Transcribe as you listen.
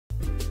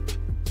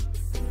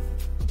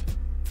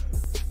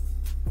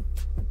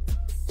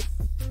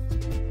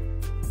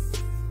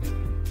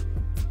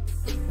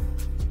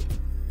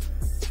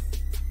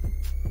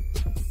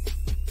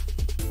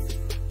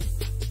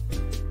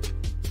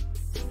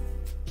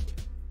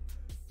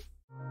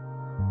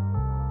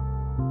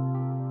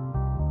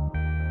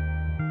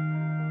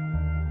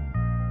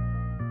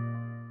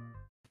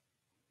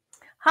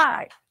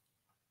Hi.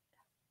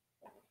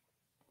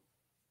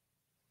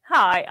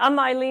 Hi, I'm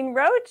Eileen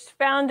Roche,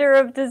 founder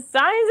of Designs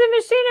in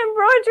Machine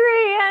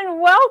Embroidery,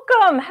 and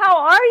welcome. How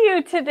are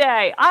you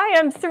today? I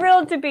am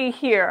thrilled to be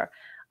here.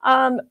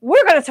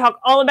 We're going to talk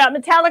all about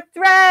metallic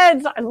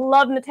threads. I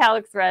love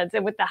metallic threads,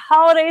 and with the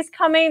holidays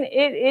coming,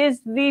 it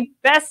is the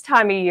best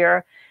time of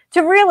year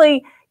to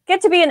really get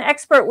to be an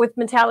expert with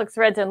metallic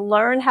threads and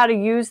learn how to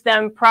use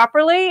them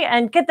properly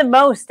and get the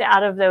most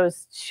out of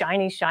those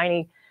shiny,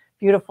 shiny,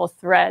 beautiful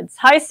threads.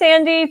 Hi,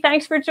 Sandy.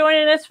 Thanks for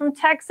joining us from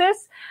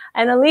Texas.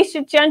 And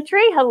Alicia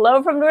Gentry,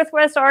 hello from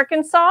Northwest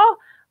Arkansas.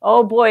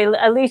 Oh boy,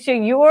 Alicia,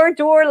 your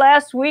door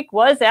last week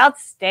was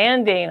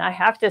outstanding. I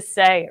have to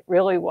say, it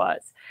really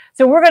was.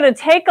 So we're going to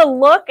take a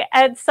look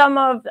at some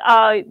of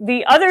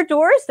the other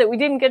doors that we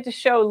didn't get to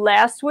show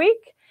last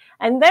week.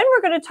 And then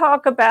we're going to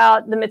talk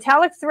about the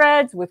metallic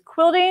threads with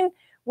quilting,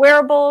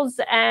 wearables,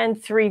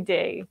 and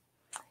 3D.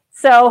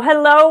 So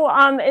hello,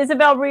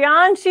 Isabel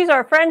Briand. She's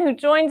our friend who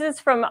joins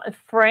us from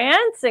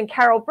France, and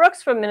Carol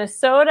Brooks from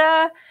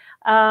Minnesota.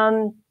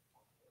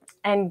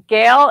 And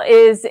Gail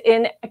is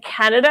in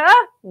Canada.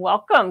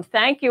 Welcome.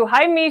 Thank you.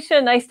 Hi, Misha.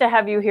 Nice to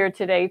have you here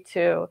today,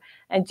 too.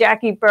 And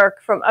Jackie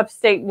Burke from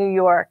upstate New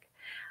York.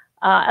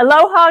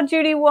 Aloha,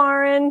 Judy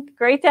Warren.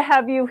 Great to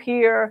have you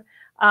here.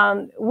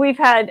 We've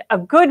had a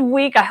good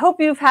week. I hope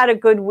you've had a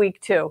good week,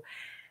 too.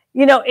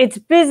 You know, it's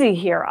busy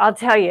here. I'll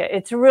tell you,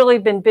 it's really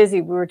been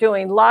busy. We were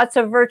doing lots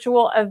of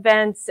virtual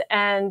events,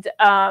 and,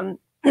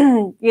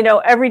 you know,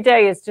 every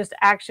day is just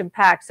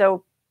action-packed.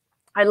 So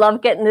I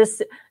love getting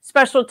this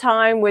special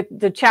time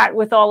to chat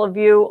with all of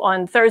you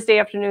on Thursday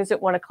afternoons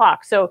at 1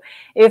 o'clock. So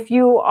if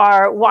you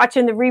are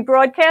watching the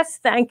rebroadcast,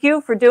 thank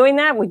you for doing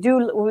that.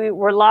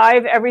 We're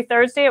live every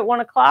Thursday at 1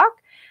 o'clock.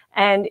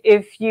 And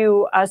if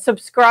you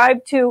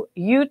subscribe to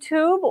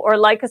YouTube or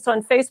like us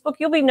on Facebook,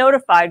 you'll be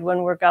notified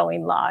when we're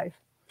going live.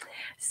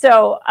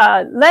 So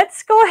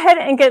let's go ahead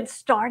and get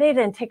started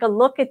and take a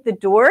look at the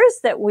doors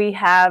that we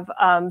have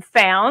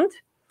found.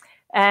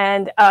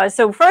 And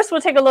so first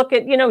we'll take a look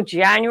at, you know,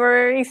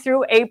 January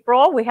through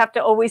April. We have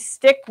to always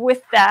stick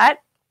with that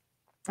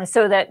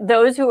so that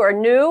those who are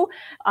new,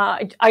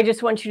 I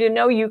just want you to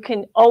know you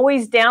can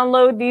always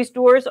download these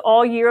doors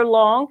all year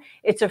long.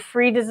 It's a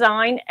free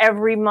design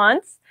every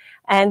month.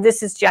 And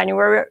this is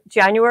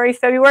January,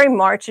 February,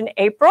 March, and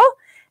April,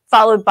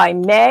 followed by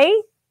May,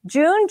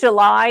 June,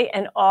 July,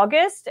 and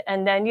August.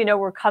 And then, you know,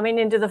 we're coming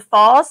into the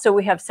fall. So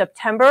we have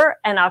September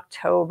and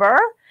October.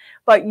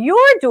 But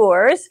your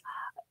doors,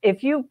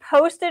 if you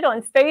post it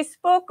on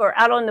Facebook or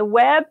out on the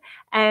web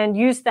and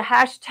use the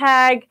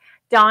hashtag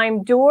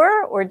Dime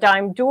Door or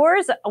Dime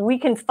Doors, we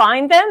can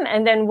find them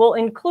and then we'll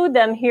include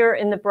them here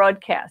in the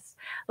broadcast.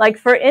 Like,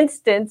 for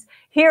instance,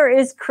 here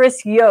is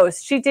Chris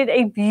Yost. She did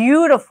a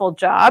beautiful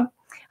job.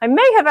 I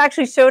may have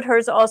actually showed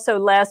hers also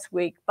last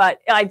week,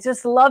 but I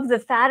just love the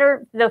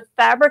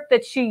fabric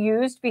that she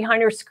used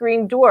behind her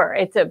screen door.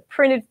 It's a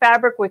printed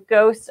fabric with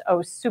ghosts.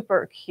 Oh,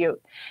 super cute.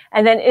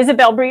 And then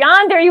Isabel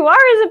Briand, there you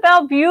are,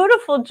 Isabel.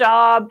 Beautiful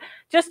job.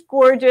 Just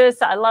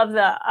gorgeous. I love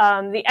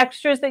the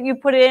extras that you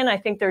put in. I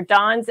think they're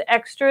Don's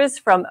extras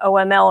from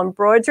OML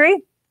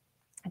Embroidery.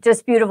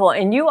 Just beautiful.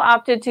 And you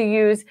opted to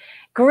use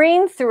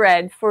green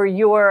thread for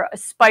your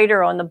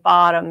spider on the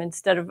bottom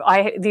instead of,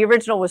 the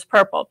original was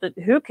purple, but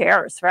who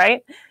cares,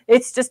 right?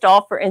 It's just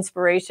all for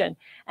inspiration.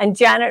 And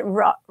Janet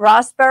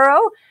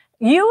Rossborough,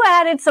 you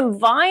added some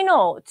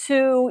vinyl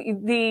to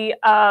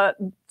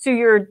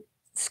your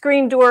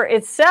screen door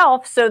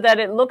itself so that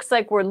it looks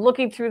like we're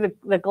looking through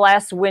the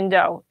glass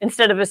window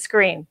instead of a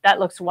screen. That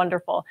looks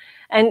wonderful.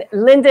 And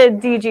Linda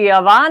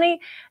DiGiovanni,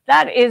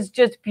 that is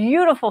just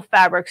beautiful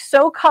fabric,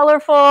 so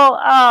colorful.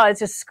 Oh, it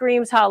just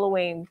screams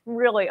Halloween.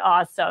 Really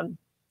awesome.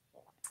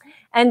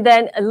 And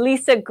then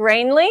Lisa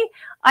Grainley,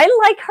 I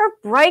like her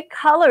bright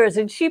colors,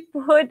 and she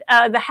put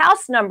the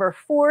house number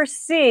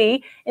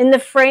 4C in the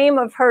frame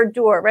of her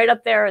door right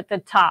up there at the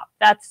top.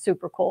 That's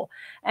super cool.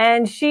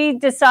 And she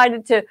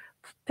decided to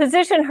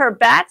position her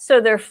bats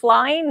so they're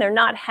flying, they're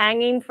not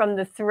hanging from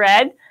the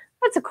thread.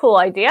 That's a cool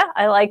idea.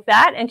 I like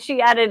that. And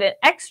she added an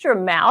extra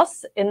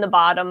mouse in the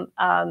bottom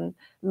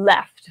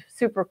left.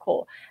 Super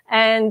cool.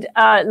 And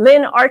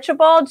Lynn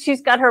Archibald,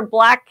 she's got her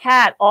black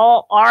cat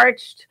all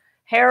arched,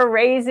 hair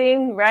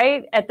raising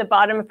right at the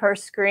bottom of her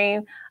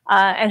screen.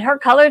 And her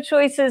color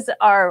choices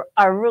are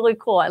really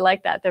cool. I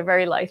like that. They're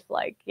very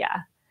lifelike.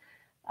 Yeah.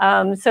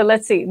 So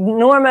let's see.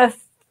 Norma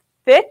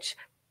Fitch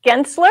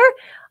Gensler.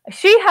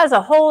 She has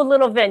a whole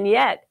little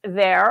vignette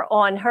there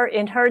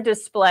in her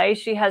display.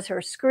 She has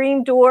her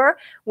screen door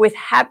with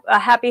a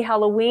Happy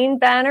Halloween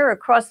banner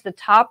across the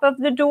top of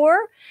the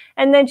door.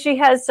 And then she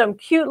has some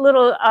cute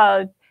little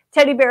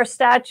teddy bear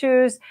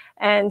statues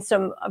and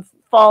some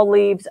fall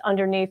leaves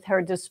underneath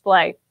her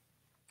display.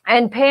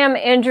 And Pam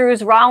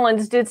Andrews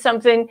Rollins did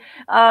something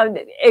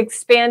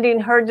expanding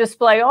her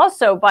display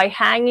also by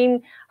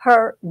hanging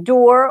her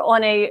door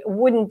on a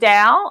wooden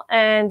dowel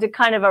and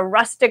kind of a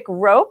rustic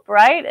rope,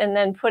 right? And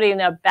then putting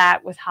a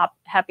bat with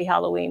Happy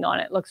Halloween on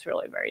it. Looks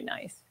really very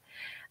nice.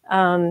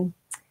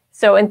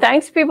 So, and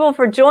thanks people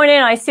for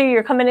joining. I see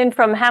you're coming in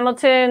from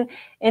Hamilton,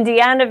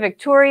 Indiana,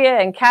 Victoria,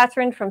 and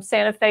Catherine from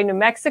Santa Fe, New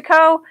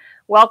Mexico.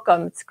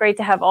 Welcome. It's great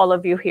to have all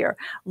of you here.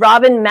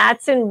 Robin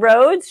Matson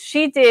Rhodes,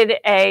 she did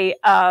a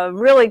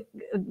really,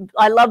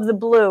 I love the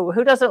blue.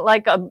 Who doesn't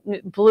like a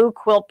blue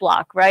quilt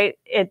block, right?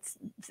 It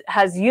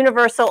has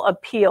universal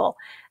appeal.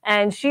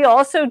 And she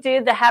also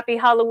did the Happy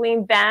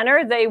Halloween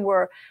banner. They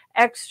were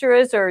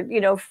extras or,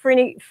 you know,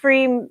 free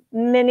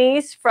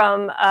minis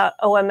from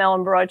OML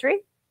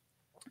Embroidery.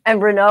 And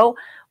Renaud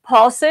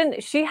Paulson,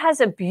 she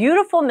has a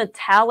beautiful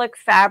metallic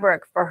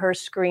fabric for her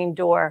screen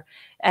door.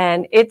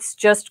 And it's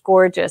just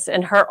gorgeous.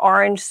 And her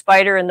orange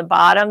spider in the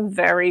bottom,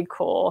 very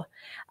cool.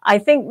 I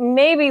think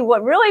maybe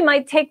what really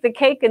might take the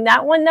cake in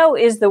that one, though,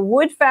 is the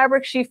wood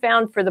fabric she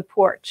found for the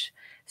porch.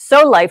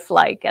 So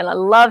lifelike. And I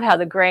love how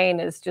the grain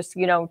is just,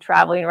 you know,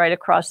 traveling right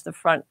across the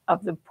front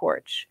of the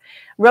porch.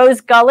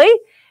 Rose Gully,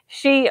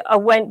 she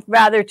went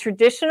rather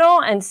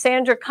traditional, and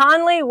Sandra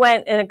Conley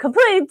went in a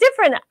completely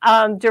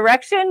different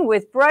direction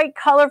with bright,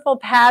 colorful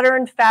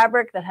patterned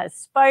fabric that has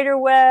spider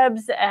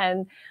webs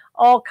and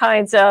all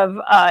kinds of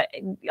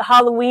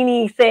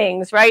Halloween-y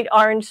things, right?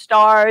 Orange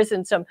stars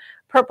and some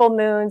purple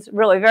moons,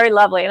 really very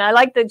lovely. And I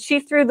like that she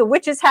threw the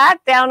witch's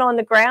hat down on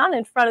the ground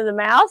in front of the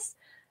mouse.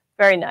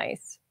 Very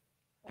nice.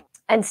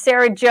 And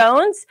Sarah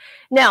Jones.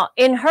 Now,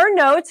 in her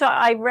notes,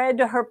 I read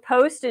her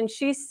post, and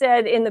she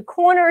said in the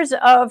corners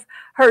of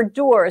her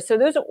door, so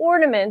those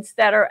ornaments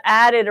that are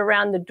added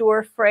around the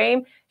door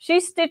frame, she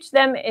stitched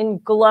them in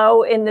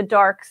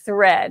glow-in-the-dark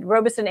thread.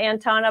 Robeson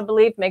Anton, I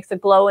believe, makes a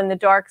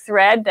glow-in-the-dark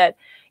thread that,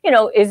 you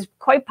know, is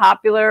quite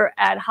popular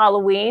at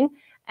Halloween.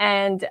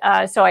 And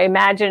so I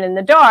imagine in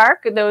the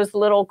dark, those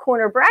little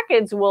corner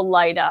brackets will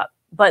light up.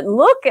 But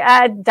look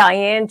at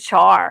Diane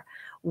Char.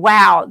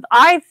 Wow,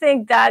 I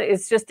think that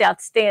is just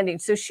outstanding.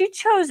 So she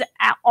chose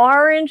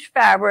orange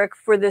fabric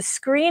for the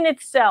screen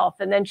itself,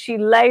 and then she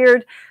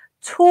layered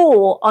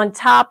tulle on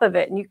top of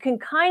it. And you can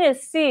kind of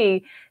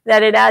see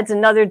that it adds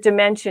another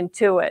dimension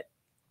to it.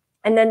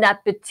 And then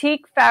that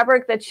batik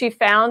fabric that she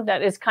found,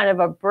 that is kind of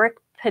a brick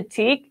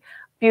batik,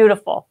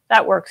 beautiful.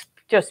 That works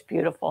just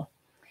beautiful.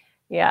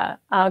 Yeah,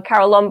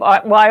 Carol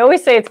Lombard. Well, I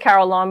always say it's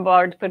Carol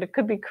Lombard, but it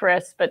could be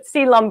Chris. But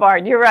C.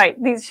 Lombard, you're right.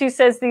 She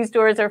says these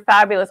doors are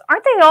fabulous.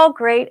 Aren't they all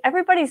great?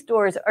 Everybody's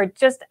doors are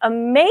just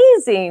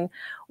amazing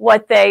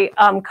what they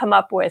come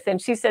up with.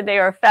 And she said they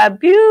are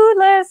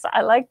fabulous. I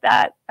like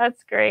that.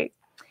 That's great.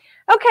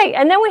 Okay,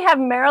 and then we have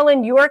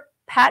Marilyn York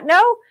Patno.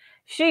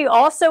 She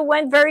also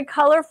went very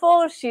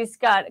colorful. She's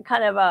got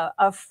kind of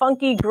a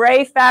funky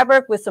gray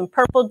fabric with some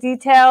purple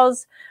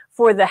details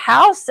for the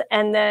house,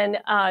 and then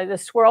the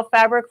swirl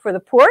fabric for the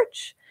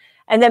porch.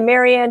 And then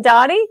Marianne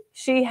Dottie,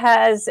 she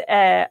has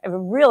a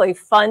really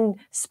fun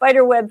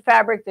spiderweb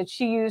fabric that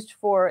she used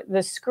for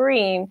the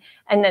screen,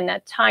 and then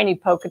that tiny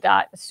polka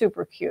dot,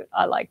 super cute.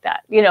 I like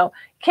that. You know,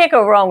 can't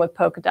go wrong with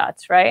polka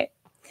dots, right?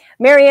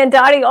 Marianne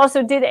Dottie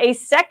also did a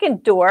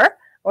second door,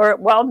 or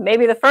well,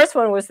 maybe the first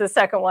one was the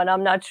second one.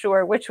 I'm not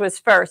sure which was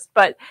first,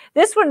 but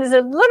this one is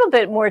a little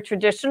bit more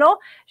traditional.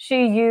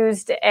 She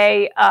used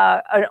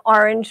an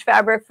orange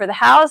fabric for the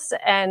house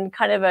and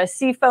kind of a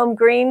seafoam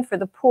green for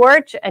the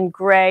porch and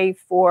gray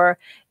for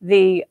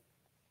the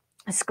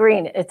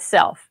screen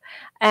itself.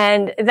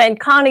 And then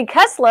Connie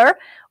Kessler,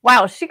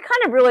 wow, she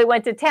kind of really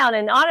went to town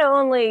and not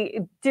only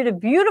did a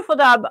beautiful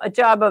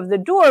job of the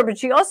door, but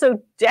she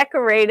also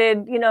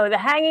decorated, you know, the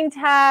hanging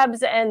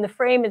tabs and the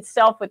frame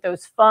itself with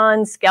those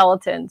fun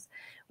skeletons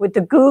with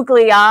the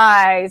googly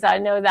eyes. I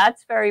know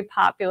that's very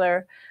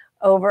popular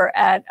over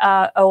at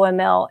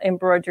OML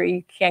Embroidery.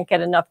 You can't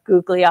get enough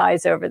googly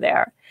eyes over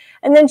there.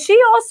 And then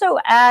she also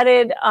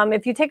added,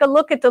 if you take a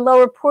look at the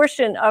lower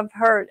portion of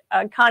her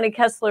Connie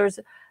Kessler's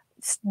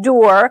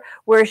door,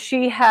 where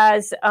she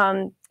has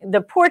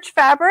the porch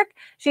fabric,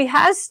 she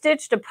has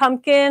stitched a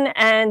pumpkin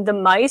and the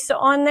mice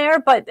on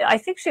there, but I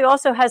think she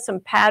also has some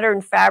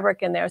patterned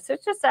fabric in there, so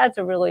it just adds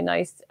a really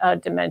nice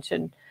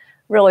dimension.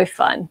 Really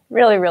fun,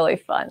 really, really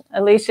fun.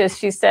 Alicia,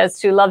 she says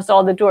she loves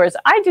all the doors.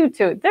 I do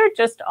too. They're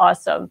just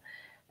awesome.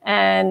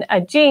 And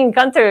Jean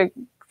Gunther,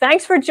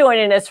 thanks for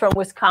joining us from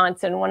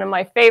Wisconsin, one of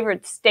my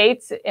favorite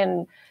states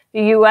in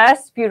the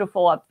US.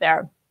 Beautiful up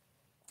there.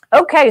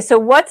 Okay, so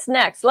what's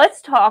next?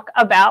 Let's talk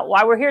about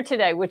why we're here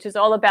today, which is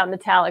all about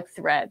metallic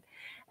thread.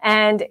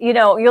 And, you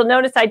know, you'll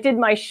notice I did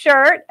my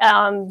shirt,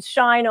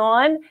 Shine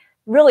On,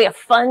 really a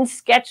fun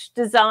sketch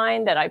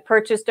design that I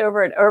purchased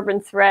over at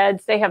Urban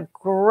Threads. They have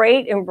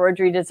great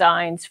embroidery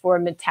designs for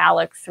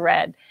metallic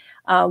thread.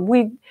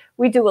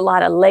 We do a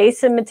lot of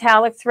lace and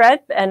metallic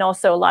thread and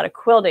also a lot of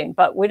quilting,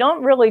 but we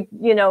don't really,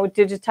 you know,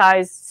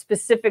 digitize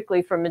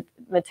specifically for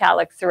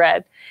metallic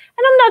thread.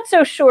 And I'm not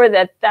so sure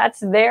that that's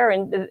there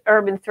in the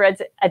Urban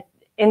Threads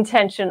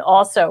intention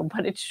also,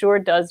 but it sure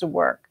does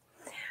work.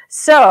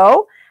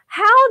 So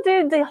how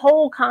did the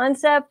whole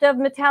concept of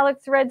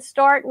metallic thread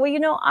start? Well, you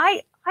know,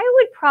 I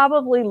would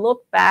probably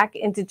look back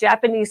into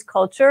Japanese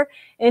culture,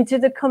 into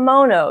the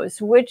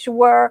kimonos, which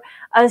were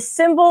a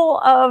symbol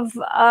of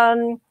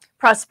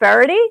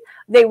prosperity.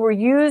 They were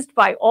used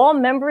by all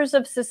members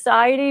of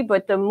society,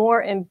 but the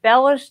more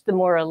embellished, the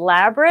more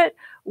elaborate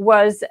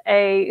was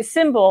a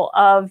symbol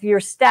of your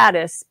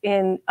status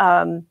in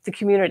the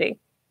community.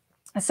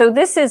 So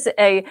this is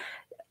a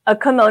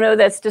kimono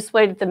that's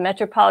displayed at the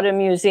Metropolitan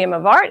Museum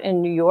of Art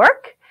in New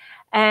York.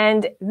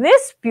 And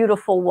this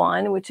beautiful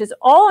one, which is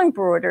all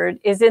embroidered,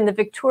 is in the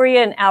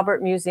Victoria and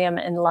Albert Museum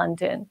in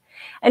London.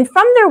 And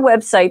from their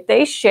website,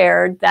 they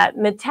shared that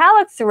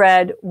metallic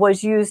thread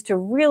was used to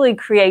really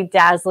create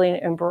dazzling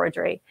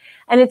embroidery.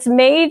 And it's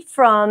made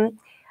from,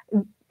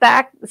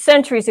 back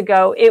centuries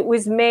ago, it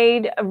was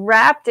made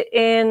wrapped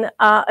in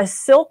a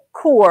silk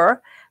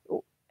core.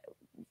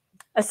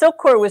 A silk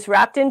core was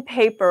wrapped in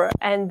paper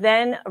and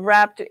then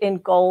wrapped in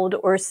gold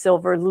or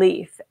silver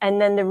leaf. And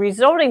then the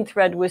resulting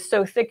thread was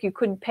so thick you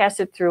couldn't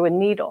pass it through a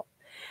needle.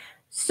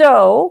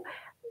 So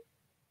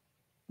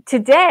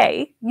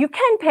today, you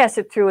can pass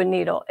it through a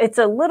needle. It's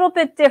a little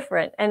bit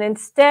different. And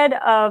instead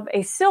of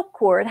a silk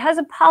core, it has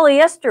a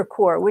polyester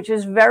core, which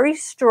is very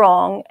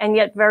strong and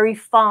yet very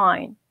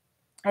fine.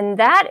 And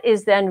that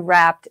is then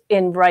wrapped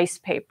in rice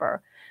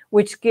paper,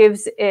 which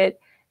gives it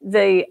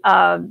the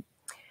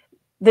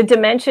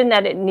dimension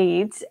that it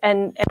needs,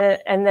 and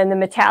then the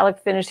metallic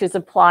finish is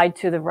applied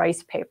to the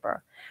rice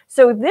paper.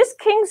 So this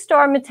King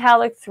Star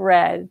metallic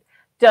thread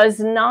does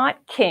not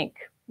kink.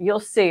 You'll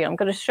see, I'm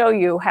going to show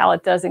you how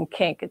it doesn't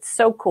kink. It's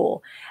so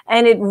cool.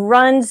 And it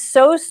runs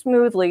so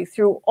smoothly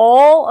through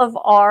all of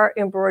our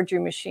embroidery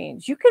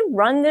machines. You can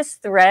run this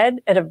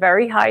thread at a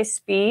very high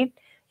speed.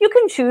 You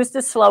can choose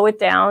to slow it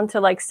down to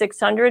like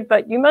 600,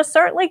 but you most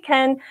certainly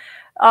can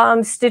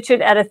stitch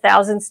it at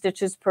 1,000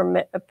 stitches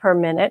per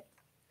minute.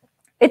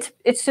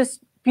 It's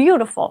just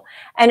beautiful,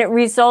 and it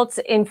results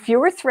in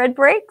fewer thread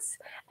breaks,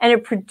 and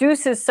it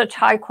produces such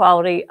high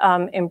quality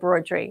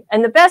embroidery.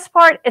 And the best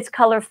part, it's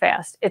color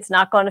fast. It's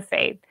not going to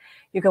fade.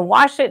 You can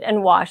wash it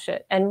and wash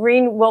it. And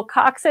Reen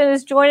Wilcoxon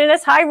is joining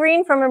us. Hi,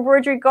 Reen from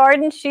Embroidery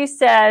Garden. She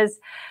says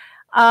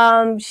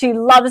she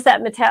loves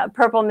that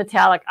purple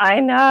metallic.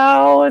 I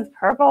know,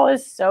 purple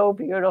is so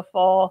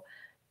beautiful.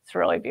 It's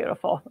really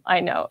beautiful. I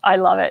know. I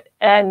love it.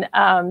 And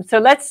so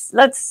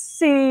let's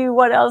see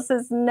what else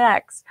is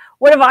next.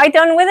 What have I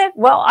done with it?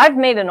 Well, I've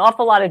made an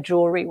awful lot of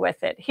jewelry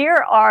with it.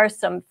 Here are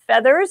some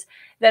feathers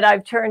that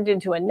I've turned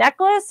into a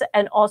necklace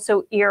and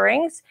also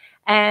earrings.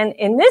 And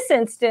in this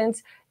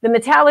instance, the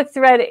metallic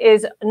thread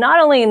is not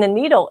only in the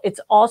needle, it's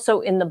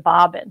also in the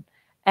bobbin.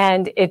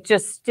 And it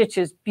just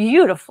stitches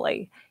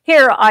beautifully.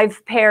 Here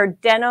I've paired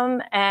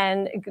denim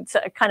and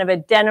kind of a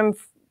denim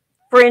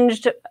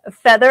fringed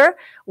feather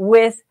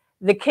with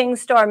the King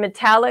Star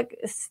metallic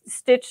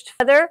stitched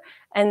feather,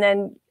 and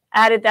then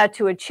added that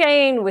to a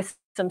chain with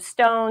some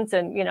stones,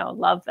 and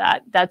love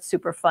that. That's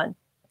super fun.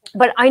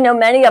 But I know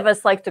many of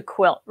us like to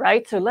quilt,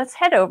 right? So let's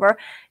head over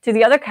to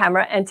the other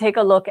camera and take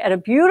a look at a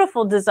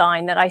beautiful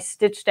design that I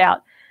stitched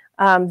out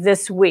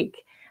this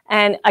week.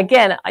 And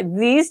again,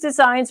 these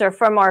designs are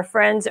from our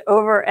friends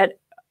over at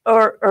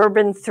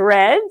Urban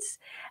Threads.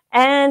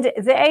 And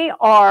they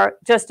are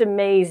just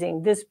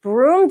amazing. This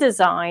broom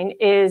design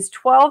is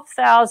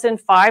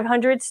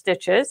 12,500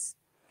 stitches.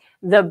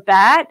 The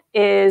bat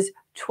is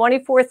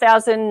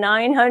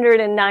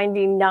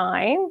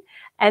 24,999.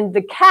 And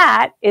the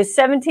cat is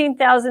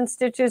 17,000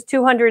 stitches,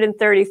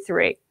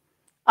 233.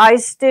 I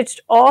stitched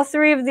all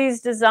three of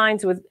these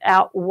designs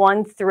without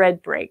one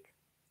thread break.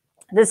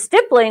 The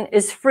stippling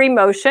is free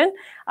motion.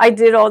 I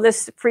did all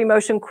this free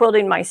motion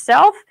quilting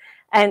myself,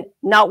 and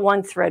not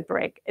one thread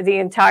break the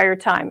entire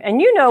time.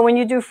 And when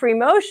you do free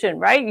motion,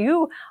 right?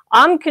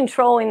 I'm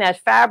controlling that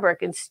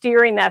fabric and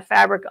steering that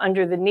fabric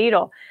under the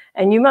needle.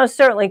 And you most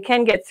certainly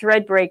can get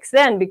thread breaks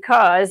then,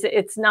 because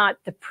it's not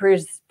the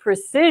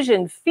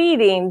precision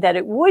feeding that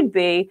it would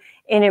be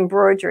in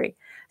embroidery.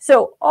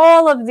 So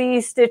all of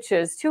these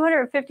stitches,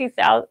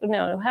 250,000,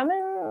 no, how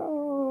many?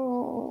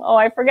 Oh,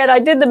 I forget. I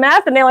did the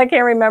math and now I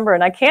can't remember,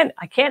 and I can't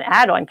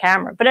add on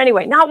camera. But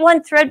anyway, not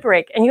one thread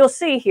break. And you'll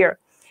see here,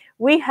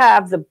 we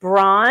have the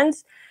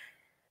bronze,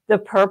 the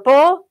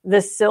purple,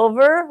 the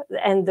silver,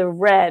 and the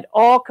red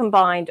all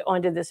combined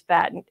onto this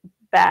bat.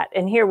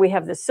 And here we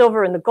have the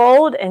silver and the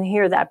gold, and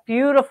here that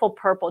beautiful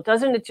purple.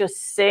 Doesn't it just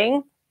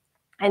sing?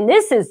 And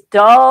this is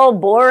dull,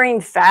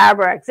 boring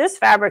fabric. This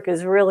fabric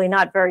is really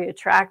not very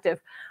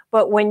attractive.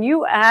 But when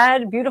you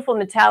add beautiful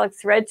metallic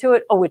thread to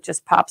it, oh, it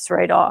just pops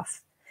right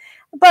off.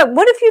 But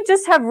what if you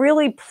just have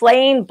really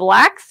plain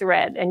black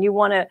thread and you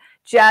want to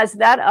jazz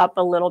that up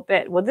a little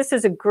bit? Well, this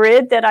is a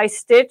grid that I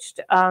stitched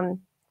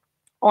on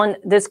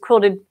this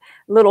quilted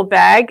little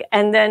bag,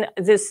 and then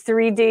this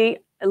 3D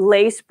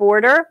lace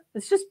border.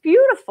 It's just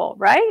beautiful,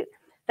 right?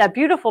 That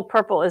beautiful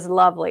purple is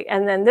lovely.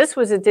 And then this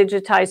was a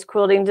digitized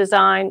quilting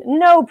design.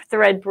 No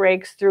thread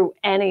breaks through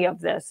any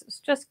of this. It's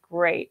just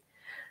great.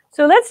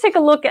 So let's take a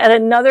look at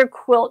another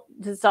quilt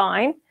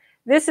design.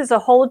 This is a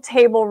whole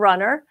table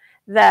runner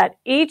that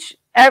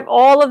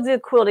all of the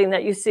quilting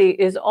that you see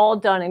is all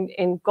done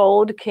in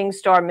gold King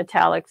Star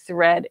metallic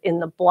thread in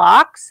the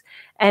blocks,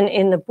 and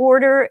in the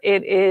border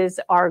it is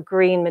our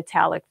green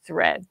metallic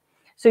thread.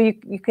 So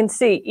you can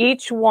see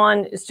each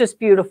one is just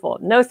beautiful.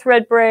 No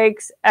thread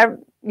breaks.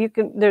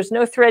 There's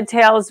no thread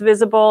tails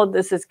visible.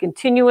 This is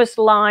continuous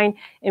line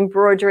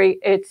embroidery.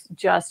 It's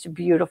just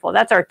beautiful.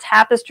 That's our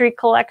tapestry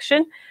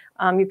collection.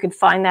 You can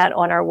find that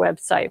on our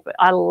website, but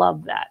I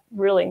love that.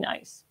 Really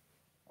nice.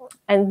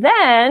 And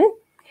then,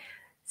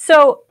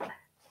 so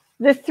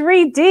the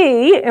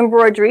 3D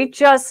embroidery,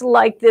 just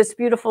like this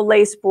beautiful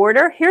lace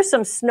border, here's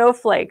some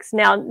snowflakes.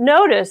 Now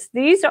notice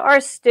these are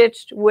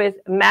stitched with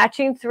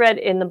matching thread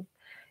in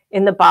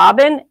the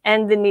bobbin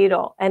and the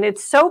needle. And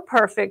it's so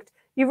perfect,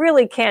 you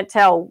really can't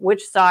tell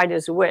which side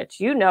is which,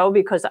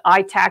 because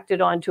I tacked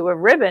it onto a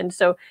ribbon.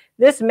 So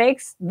this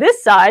makes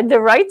this side the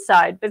right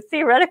side, but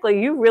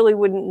theoretically you really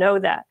wouldn't know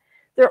that.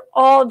 They're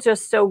all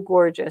just so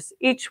gorgeous,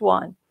 each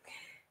one.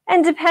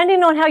 And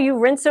depending on how you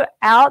rinse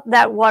out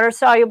that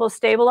water-soluble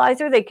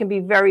stabilizer, they can be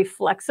very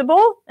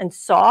flexible and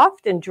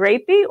soft and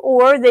drapey,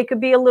 or they could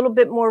be a little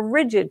bit more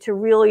rigid to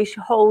really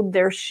hold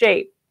their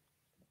shape.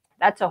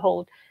 That's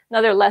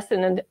another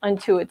lesson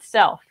unto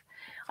itself.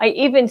 I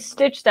even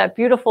stitched that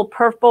beautiful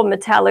purple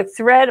metallic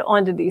thread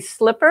onto these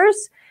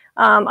slippers.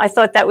 I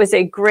thought that was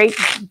a great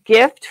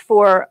gift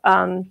for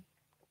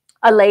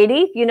a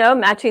lady,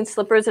 matching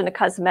slippers in a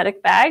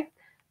cosmetic bag.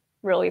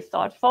 Really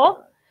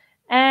thoughtful.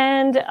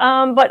 And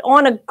but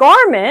on a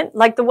garment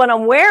like the one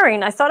I'm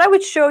wearing, I thought I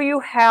would show you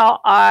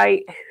how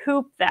I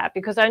hoop that,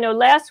 because I know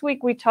last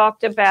week we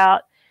talked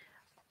about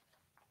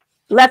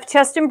left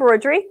chest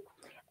embroidery,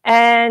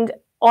 and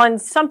on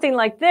something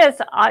like this,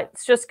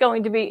 it's just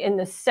going to be in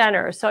the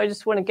center. So I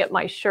just want to get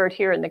my shirt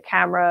here in the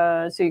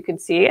camera so you can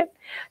see it.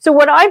 So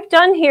what I've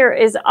done here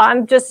is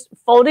I'm just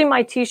folding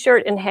my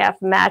t-shirt in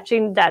half,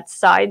 matching that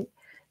side,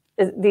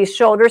 the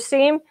shoulder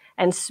seam,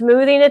 and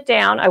smoothing it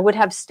down. I would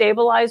have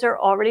stabilizer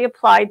already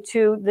applied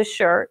to the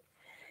shirt.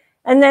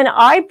 And then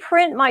I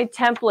print my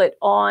template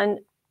on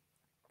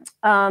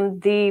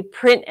the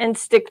print and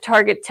stick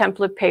target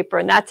template paper,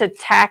 and that's a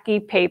tacky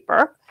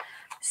paper.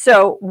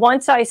 So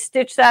once I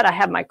stitch that, I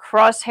have my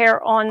crosshair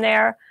on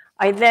there.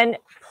 I then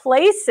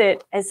place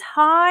it as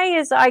high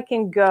as I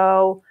can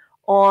go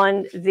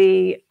on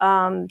the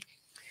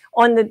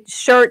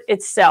shirt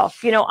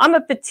itself. I'm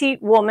a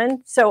petite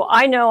woman, so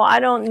I know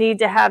I don't need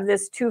to have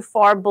this too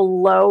far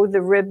below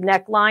the rib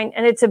neckline,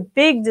 and it's a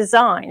big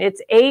design.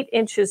 It's 8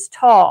 inches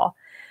tall.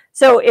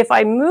 So if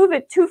I move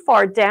it too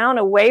far down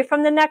away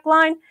from the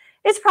neckline,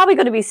 it's probably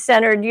going to be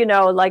centered,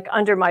 like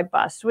under my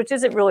bust, which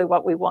isn't really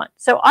what we want.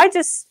 So I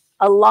just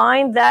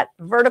align that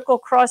vertical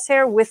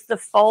crosshair with the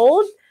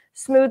fold,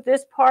 smooth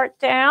this part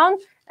down,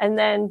 and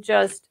then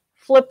just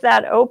flip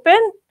that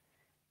open,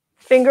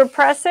 finger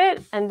press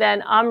it, and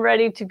then I'm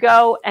ready to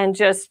go and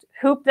just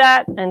hoop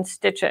that and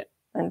stitch it.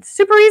 And it's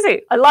super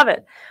easy. I love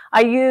it.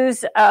 I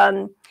use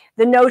the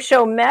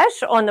no-show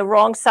mesh on the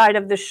wrong side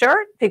of the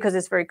shirt because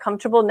it's very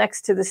comfortable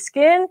next to the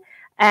skin,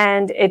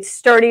 and it's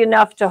sturdy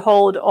enough to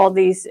hold all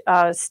these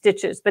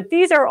stitches. But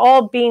these are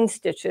all bean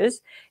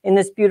stitches in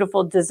this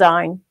beautiful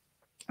design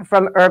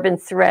from Urban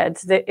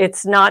Threads.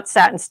 It's not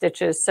satin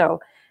stitches, so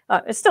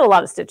it's still a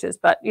lot of stitches,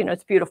 but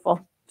it's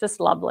beautiful, just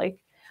lovely.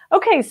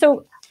 Okay,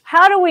 so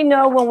how do we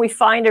know when we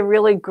find a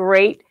really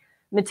great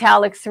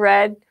metallic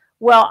thread?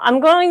 Well,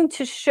 I'm going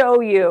to show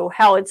you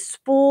how it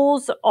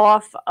spools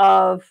off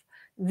of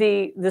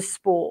the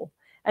spool.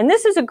 And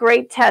this is a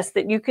great test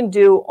that you can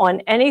do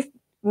on any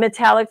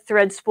metallic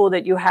thread spool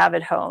that you have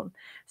at home.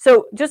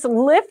 So just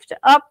lift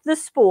up the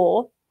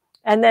spool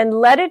and then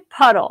let it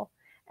puddle.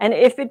 And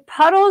if it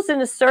puddles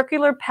in a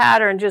circular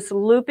pattern, just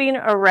looping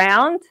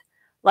around,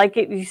 like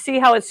you see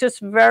how it's just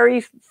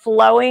very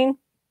flowing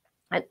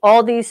and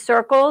all these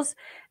circles,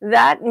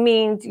 that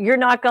means you're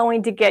not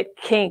going to get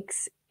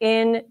kinks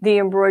in the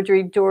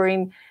embroidery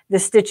during the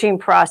stitching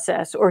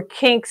process, or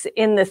kinks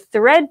in the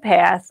thread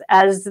path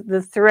as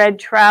the thread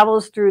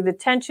travels through the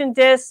tension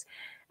disc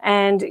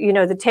and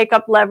the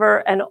take-up lever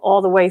and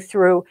all the way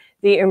through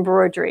the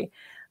embroidery.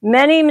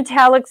 Many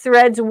metallic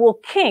threads will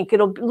kink.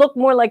 It'll look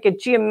more like a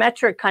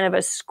geometric kind of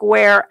a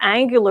square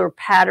angular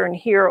pattern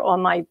here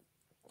on my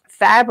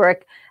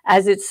fabric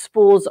as it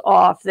spools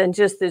off than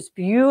just this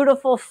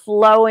beautiful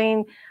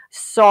flowing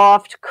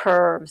soft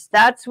curves.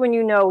 That's when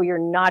you know you're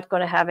not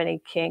going to have any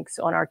kinks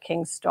on our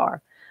King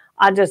Star.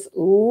 I just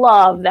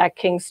love that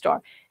King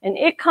Star. And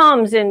it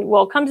comes in,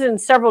 well, it comes in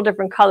several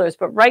different colors,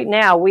 but right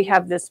now we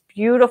have this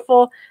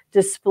beautiful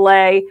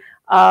display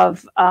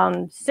of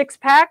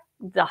 6-pack,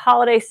 the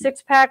holiday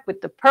 6-pack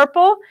with the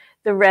purple,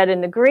 the red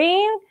and the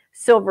green,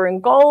 silver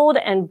and gold,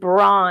 and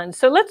bronze.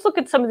 So let's look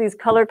at some of these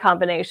color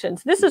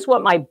combinations. This is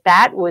what my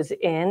bat was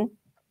in.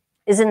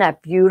 Isn't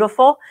that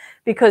beautiful?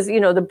 Because,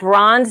 the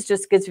bronze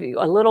just gives you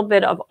a little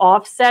bit of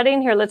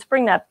offsetting. Here, let's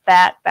bring that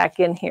bat back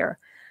in here.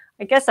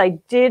 I guess I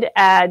did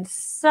add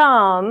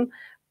some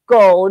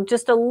gold,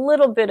 just a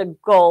little bit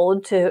of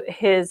gold to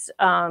his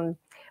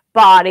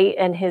body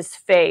and his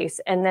face,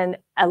 and then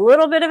a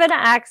little bit of an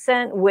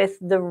accent with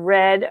the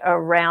red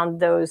around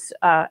those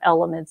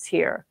elements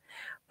here.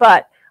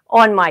 But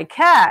on my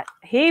cat,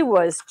 he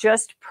was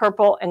just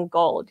purple and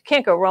gold. You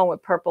can't go wrong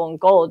with purple and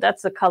gold.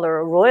 That's the color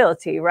of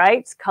royalty, right?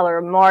 It's the color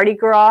of Mardi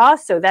Gras.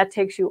 So that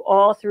takes you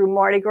all through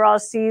Mardi Gras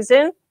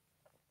season.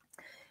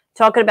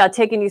 Talking about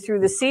taking you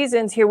through the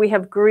seasons, here we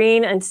have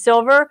green and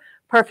silver,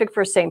 perfect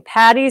for St.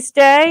 Patty's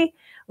Day.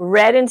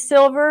 Red and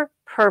silver,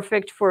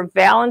 perfect for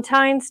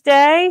Valentine's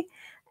Day.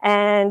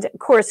 And of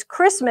course,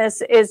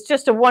 Christmas is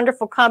just a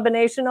wonderful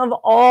combination of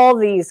all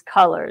these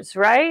colors,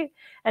 right?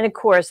 And of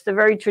course, the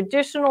very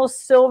traditional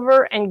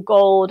silver and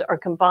gold are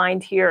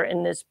combined here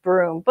in this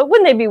broom. But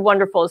wouldn't they be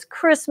wonderful as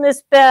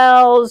Christmas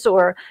bells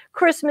or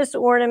Christmas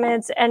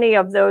ornaments, any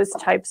of those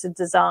types of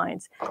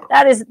designs?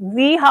 That is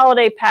the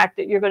holiday pack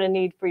that you're going to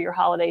need for your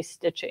holiday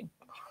stitching.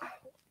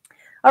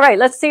 All right,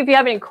 let's see if you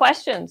have any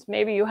questions.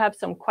 Maybe you have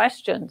some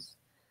questions.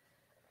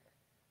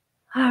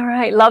 All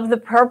right, love the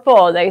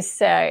purple, they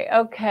say.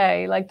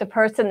 Okay, like the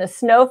person, the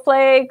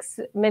snowflakes,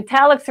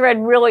 metallic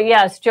thread, really,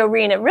 yes,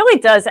 Joreen, it really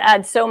does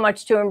add so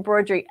much to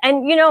embroidery.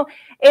 And, you know,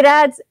 it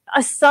adds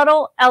a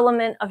subtle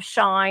element of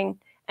shine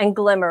and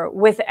glimmer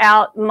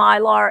without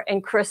mylar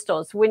and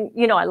crystals. When,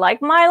 you know, I like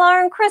mylar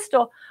and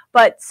crystal,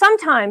 but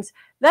sometimes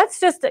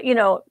that's just, you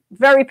know,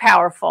 very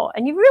powerful.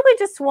 And you really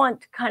just want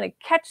to kind of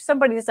catch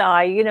somebody's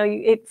eye. You know,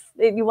 you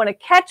want to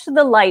catch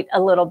the light a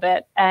little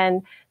bit.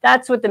 And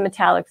that's what the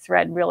metallic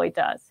thread really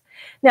does.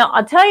 Now,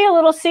 I'll tell you a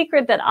little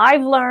secret that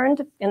I've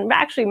learned. And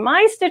actually,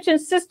 my stitching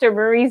sister,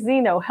 Marie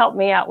Zeno, helped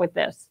me out with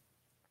this.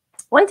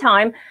 One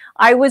time,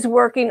 I was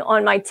working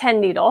on my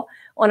 10 needle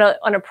on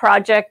a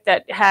project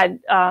that had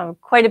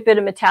quite a bit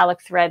of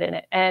metallic thread in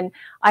it. And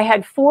I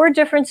had 4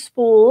 different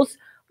spools,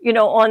 you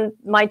know, on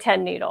my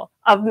 10 needle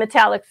of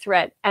metallic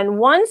thread. And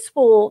one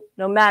spool,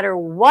 no matter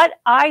what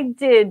I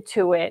did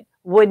to it,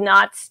 would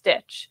not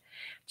stitch.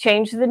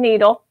 Change the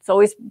needle. It's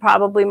always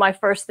probably my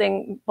first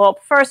thing. Well,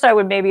 first I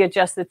would maybe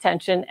adjust the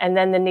tension and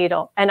then the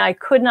needle. And I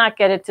could not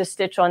get it to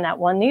stitch on that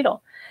one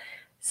needle.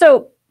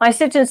 So my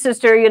stitching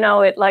sister, you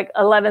know, at like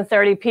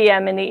 11:30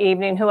 p.m. in the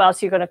evening, who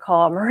else are you going to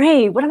call?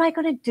 Marie, what am I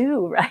going to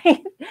do, right?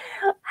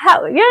 You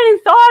have any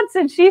thoughts?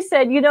 And she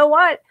said, you know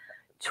what?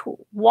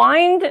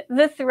 Wind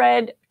the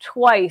thread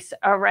twice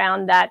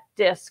around that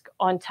disc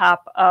on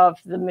top of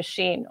the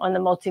machine, on the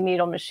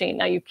multi-needle machine.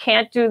 Now, you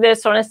can't do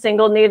this on a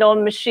single needle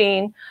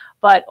machine,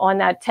 but on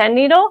that 10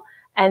 needle,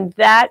 and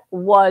that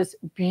was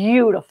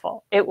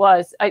beautiful. It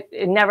was,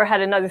 it never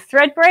had another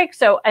thread break.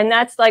 So, and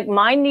that's like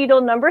my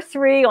needle number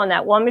 3 on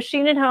that one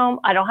machine at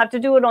home. I don't have to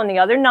do it on the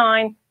other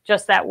 9,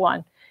 just that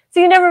one. So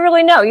you never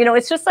really know. You know,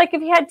 it's just like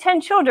if you had 10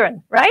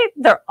 children, right?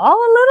 They're all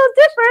a little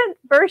different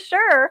for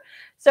sure.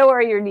 So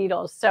are your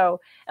needles.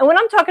 So, and when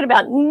I'm talking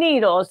about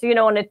needles, you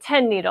know, on a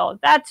 10 needle,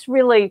 that's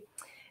really,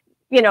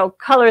 you know,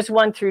 colors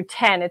 1 through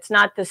 10. It's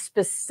not the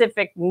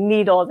specific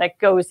needle that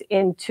goes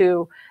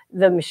into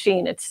the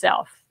machine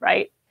itself,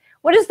 right?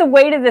 What is the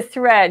weight of the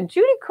thread?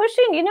 Judy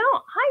Cushing, you know,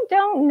 I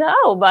don't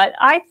know, but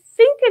I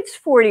think it's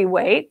 40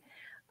 weight.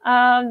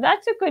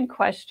 That's a good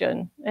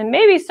question. And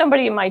maybe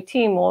somebody in my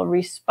team will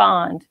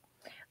respond.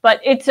 But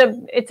it's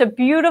a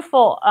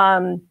beautiful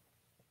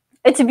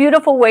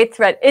weight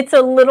thread. It's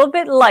a little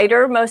bit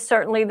lighter, most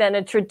certainly, than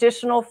a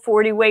traditional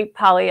 40 weight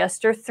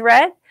polyester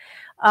thread.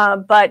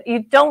 But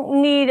you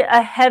don't need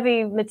a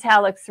heavy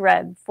metallic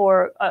thread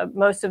for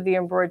most of the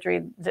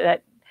embroidery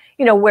that,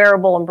 you know,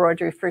 wearable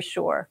embroidery for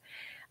sure.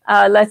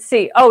 Let's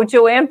see. Oh,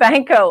 Joanne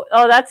Banco.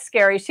 Oh, that's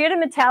scary. She had a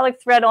metallic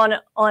thread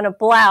on a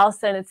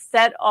blouse, and it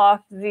set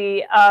off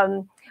the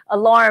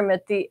alarm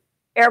at the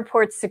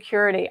airport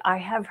security. I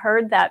have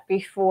heard that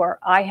before.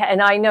 And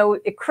I know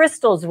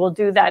crystals will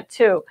do that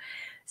too.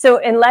 So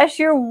unless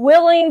you're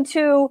willing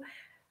to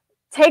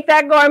take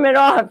that garment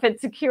off at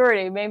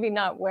security, maybe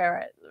not wear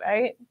it,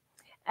 right?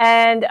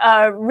 And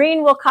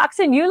Reen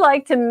Wilcoxon, you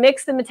like to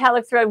mix the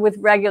metallic thread with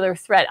regular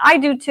thread. I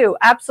do too,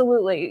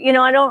 absolutely. You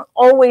know, I don't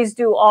always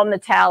do all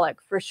metallic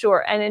for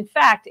sure. And in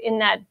fact, in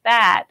that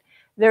bat,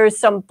 there is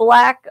some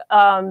black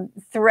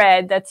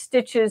thread that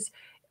stitches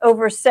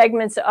over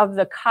segments of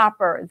the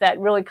copper that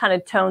really kind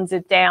of tones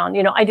it down.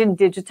 You know, I didn't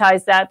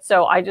digitize that,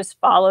 so I just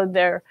followed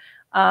their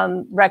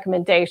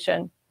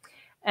recommendation.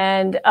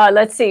 And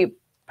let's see.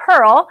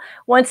 Pearl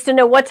wants to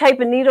know what type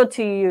of needle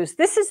to use.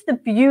 This is the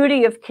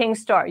beauty of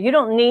Kingstar. You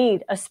don't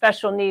need a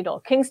special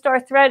needle.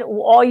 Kingstar thread,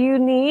 all you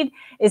need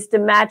is to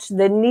match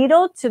the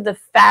needle to the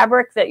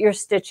fabric that you're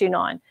stitching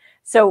on.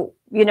 So,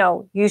 you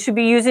know, you should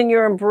be using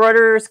your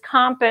embroiderer's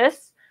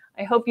compass.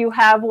 I hope you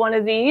have one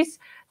of these.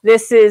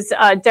 This is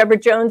Deborah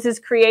Jones's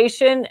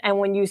creation. And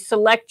when you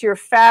select your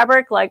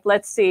fabric, like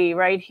let's see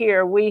right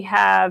here, we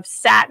have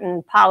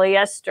satin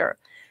polyester.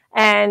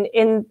 And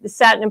in the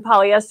satin and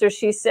polyester,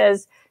 she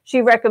says,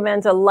 she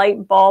recommends a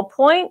light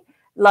ballpoint,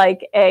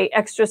 like a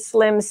extra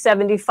slim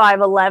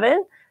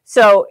 7511.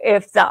 So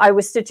if I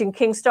was stitching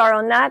Kingstar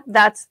on that,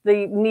 that's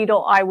the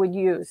needle I would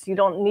use. You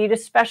don't need a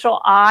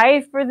special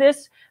eye for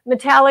this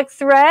metallic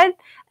thread.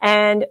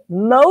 And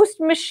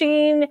most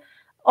machine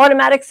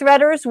automatic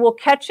threaders will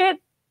catch it.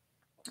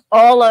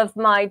 All of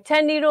my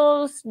 10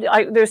 needles,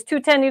 there's 2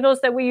 10 needles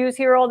that we use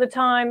here all the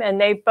time,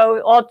 and they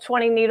both, all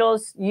 20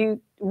 needles,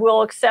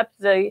 will accept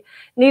the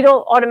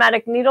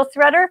automatic needle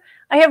threader.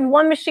 I have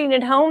one machine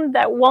at home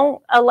that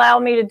won't allow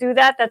me to do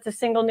that. That's a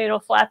single needle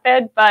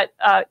flatbed, but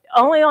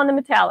only on the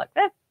metallic.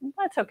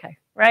 That's okay,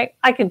 right?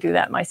 I can do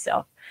that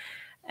myself.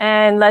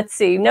 And let's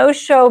see,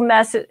 no-show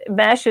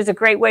mesh is a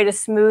great way to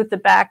smooth the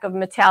back of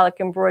metallic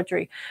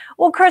embroidery.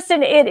 Well,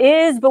 Kristen, it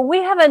is, but we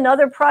have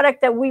another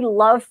product that we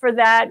love for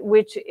that,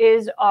 which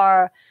is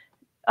our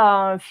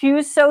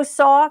Fuse So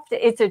Soft.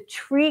 It's a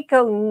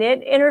Trico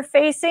knit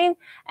interfacing,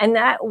 and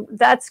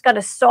that's got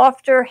a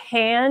softer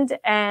hand,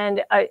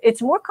 and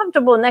it's more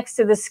comfortable next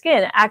to the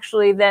skin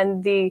actually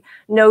than the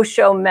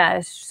no-show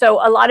mesh.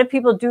 So a lot of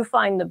people do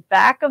find the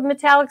back of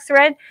metallic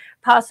thread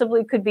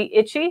possibly could be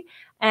itchy,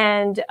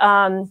 and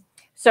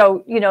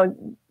so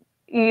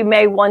you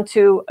may want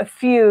to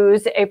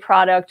fuse a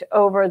product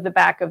over the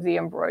back of the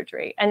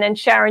embroidery. And then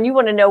Sharon, you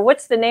want to know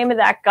what's the name of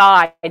that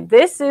guide?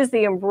 This is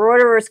the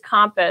Embroiderer's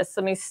Compass.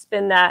 Let me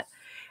spin that.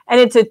 And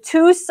it's a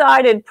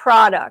two-sided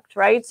product,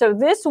 right? So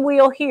this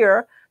wheel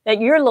here that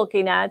you're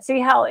looking at,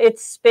 see how it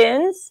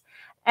spins?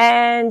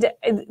 And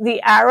the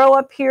arrow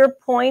up here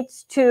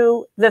points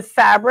to the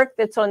fabric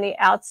that's on the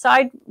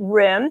outside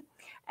rim.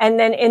 And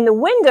then in the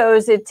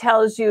windows, it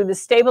tells you the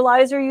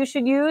stabilizer you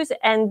should use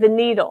and the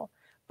needle.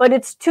 But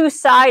it's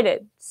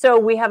two-sided, so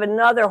we have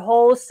another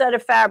whole set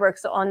of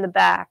fabrics on the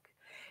back.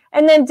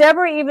 And then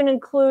Deborah even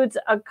includes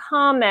a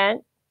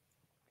comment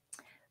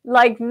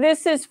like,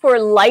 this is for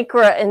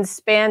Lycra and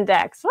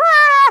spandex.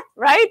 Ah,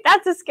 right?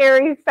 That's a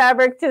scary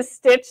fabric to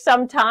stitch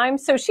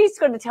sometimes. So she's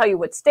going to tell you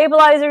what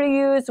stabilizer to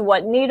use,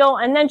 what needle.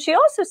 And then she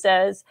also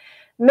says,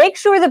 make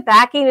sure the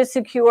backing is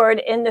secured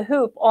in the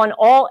hoop on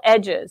all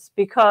edges,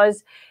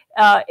 because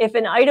if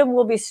an item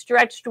will be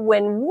stretched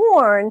when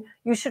worn,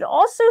 you should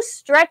also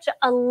stretch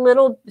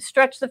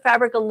the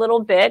fabric a little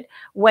bit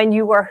when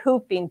you are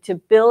hooping to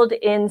build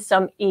in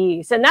some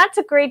ease. And that's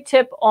a great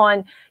tip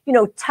on,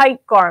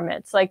 tight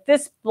garments. Like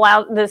this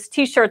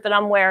t-shirt that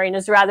I'm wearing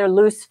is rather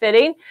loose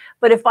fitting,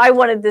 but if I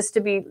wanted this to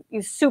be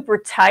super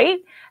tight,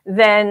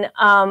 then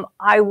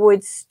I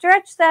would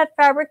stretch that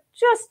fabric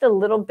just a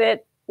little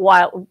bit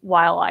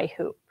while I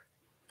hoop.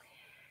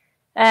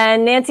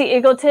 And Nancy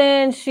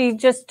Eagleton, she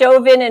just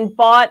dove in and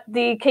bought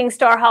the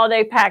Kingstar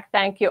Holiday Pack.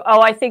 Thank you.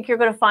 Oh, I think you're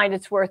going to find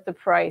it's worth the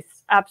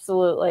price.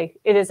 Absolutely.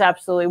 It is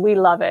absolutely. We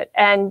love it.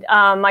 And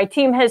my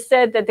team has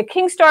said that the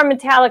Kingstar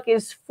Metallic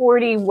is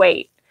 40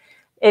 weight.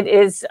 It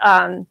is,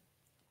 but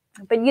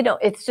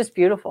it's just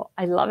beautiful.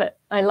 I love it.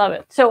 I love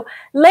it. So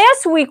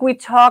last week we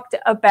talked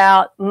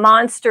about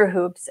monster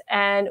hoops,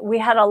 and we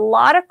had a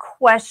lot of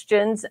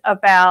questions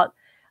about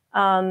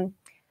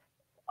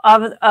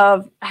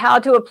of how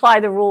to apply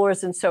the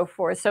rulers and so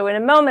forth. So in a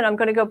moment, I'm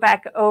going to go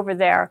back over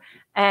there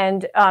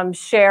and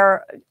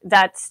share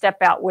that step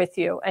out with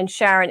you. And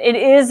Sharon, it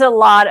is a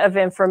lot of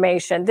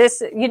information.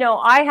 This,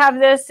 I have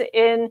this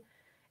in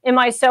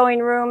my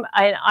sewing room,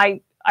 and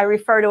I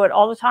refer to it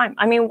all the time.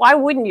 I mean, why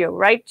wouldn't you,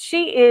 right?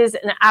 She is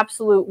an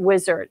absolute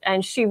wizard,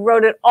 and she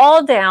wrote it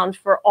all down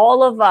for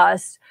all of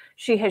us.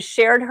 She has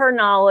shared her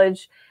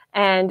knowledge.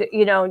 And,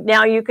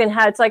 now you can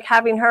have, it's like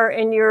having her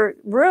in your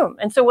room.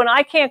 And so when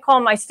I can't call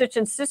my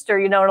stitching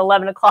sister, at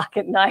 11 o'clock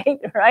at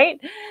night,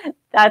 right?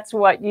 That's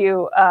what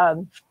you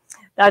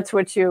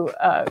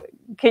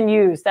can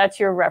use. That's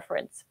your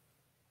reference.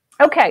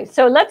 Okay,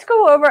 so let's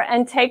go over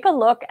and take a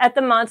look at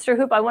the monster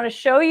hoop. I want to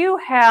show you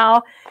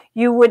how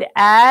you would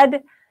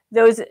add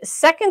those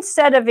second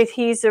set of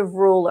adhesive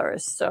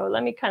rulers. So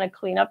let me kind of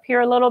clean up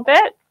here a little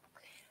bit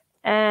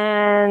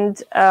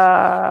and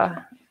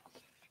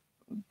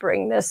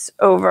bring this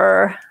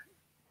over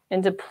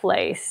into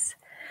place.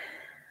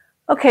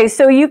 Okay,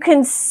 so you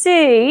can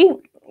see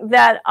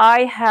that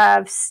I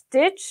have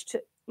stitched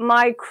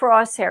my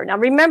crosshair. Now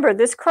remember,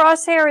 this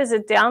crosshair is a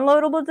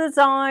downloadable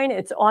design.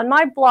 It's on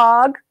my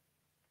blog.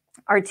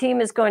 Our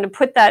team is going to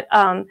put that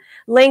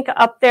link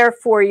up there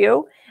for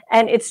you.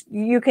 And it's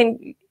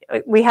a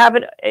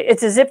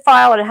zip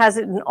file, and it has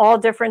it in all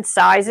different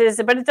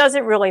sizes, but it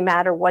doesn't really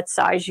matter what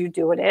size you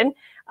do it in.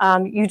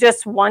 You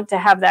just want to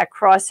have that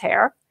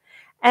crosshair.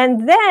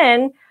 And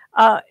then,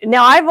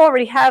 now I've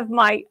already have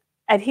my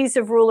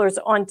adhesive rulers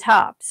on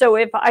top. So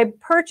if I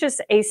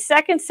purchase a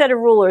second set of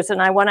rulers and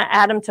I want to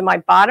add them to my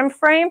bottom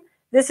frame,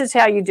 this is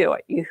how you do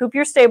it. You hoop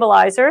your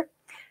stabilizer,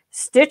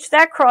 stitch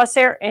that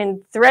crosshair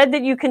in thread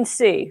that you can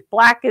see.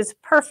 Black is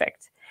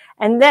perfect.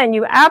 And then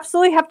you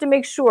absolutely have to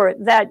make sure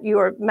that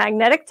your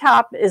magnetic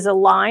top is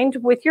aligned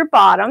with your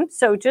bottom.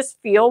 So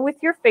just feel with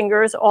your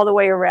fingers all the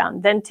way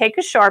around. Then take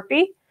a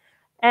Sharpie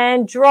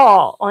and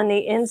draw on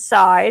the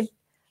inside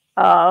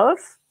of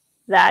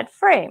that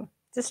frame.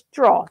 Just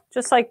draw,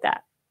 just like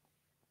that.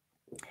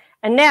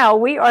 And now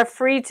we are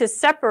free to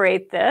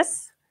separate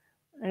this.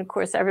 And of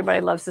course,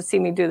 everybody loves to see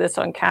me do this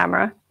on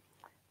camera.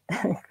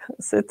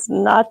 So it's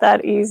not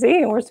that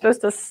easy, and we're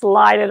supposed to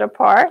slide it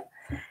apart.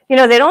 They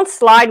don't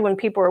slide when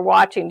people are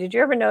watching. Did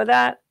you ever know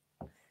that?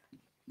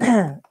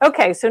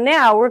 Okay, so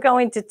now we're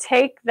going to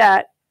take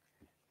that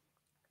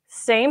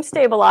same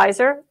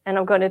stabilizer, and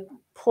I'm going to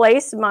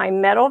place my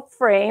metal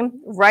frame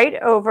right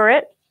over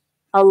it,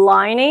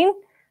 aligning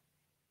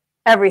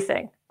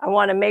everything. I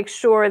want to make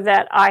sure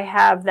that I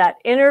have that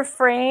inner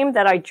frame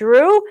that I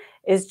drew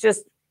is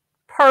just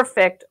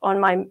perfect on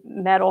my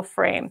metal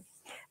frame.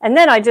 And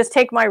then I just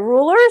take my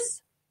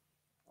rulers.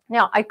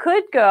 Now I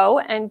could go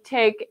and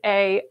take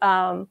a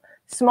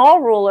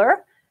small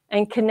ruler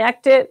and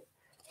connect it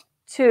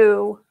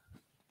to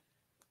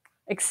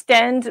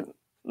extend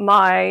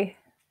my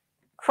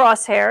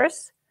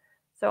crosshairs.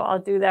 So I'll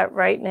do that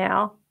right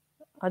now.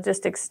 I'll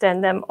just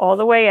extend them all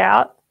the way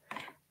out.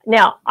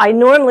 Now, I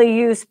normally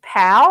use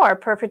PAL, our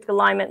perfect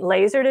alignment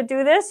laser, to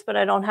do this, but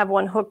I don't have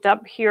one hooked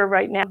up here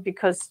right now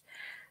because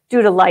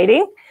due to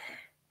lighting.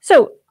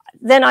 So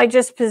then I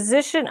just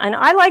position, and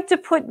I like to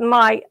put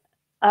my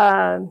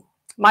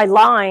my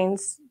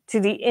lines to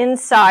the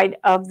inside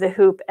of the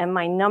hoop and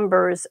my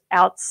numbers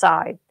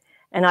outside.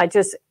 And I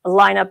just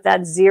line up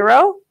that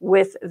 0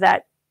 with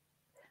that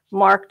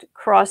marked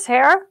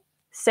crosshair.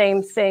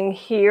 Same thing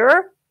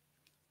here.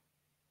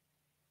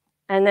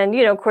 And then,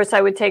 of course, I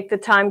would take the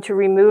time to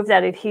remove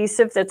that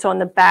adhesive that's on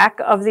the back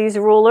of these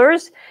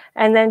rulers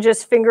and then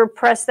just finger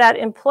press that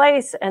in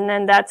place. And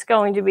then that's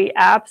going to be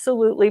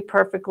absolutely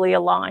perfectly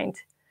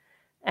aligned.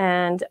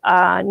 And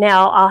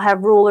now I'll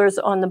have rulers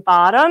on the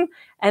bottom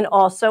and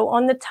also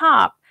on the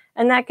top.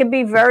 And that can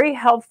be very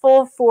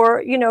helpful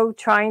for,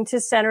 trying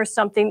to center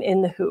something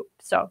in the hoop.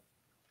 So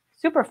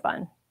super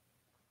fun,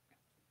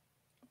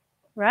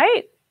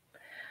 right?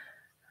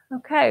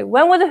 Okay,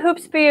 when will the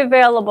hoops be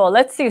available?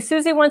 Let's see,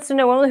 Susie wants to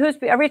know, when will the hoops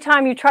be? Every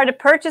time you try to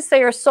purchase,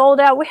 they are sold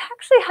out. We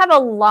actually have a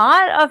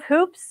lot of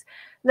hoops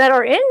that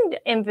are in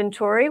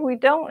inventory. We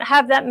don't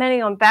have that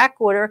many on back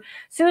order.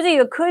 Susie,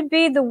 it could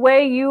be the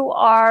way you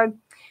are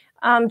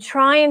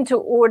trying to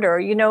order.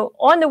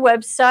 On the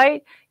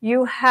website,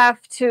 you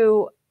have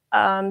to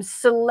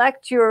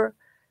select your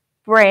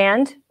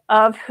brand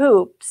of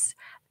hoops,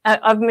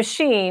 of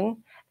machine,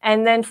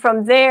 and then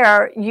from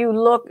there, you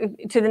look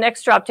to the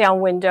next drop-down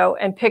window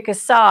and pick a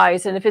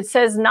size. And if it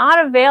says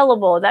not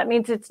available, that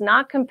means it's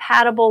not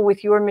compatible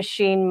with your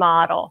machine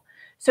model.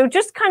 So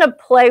just kind of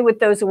play with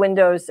those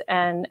windows,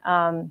 and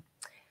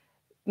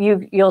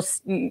you'll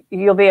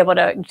be able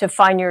to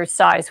find your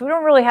size. We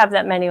don't really have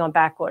that many on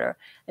back order.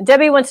 And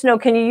Debbie wants to know,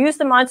 can you use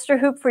the monster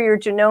hoop for your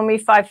Janome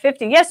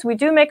 550? Yes, we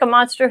do make a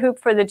monster hoop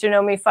for the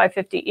Janome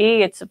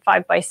 550E. It's a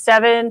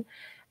 5x7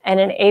 and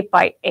an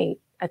 8x8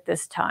 at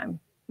this time.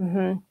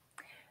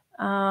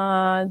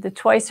 The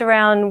twice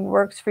around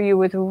works for you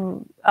with,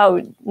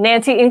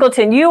 Nancy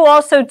Ingleton, you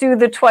also do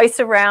the twice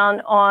around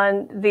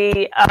on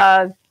the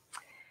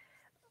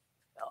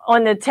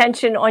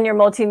tension on your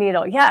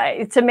multi-needle. Yeah,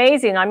 it's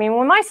amazing. I mean,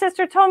 when my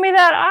sister told me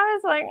that, I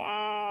was like,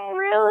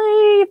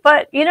 really?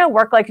 But,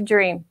 work like a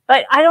dream.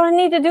 But I don't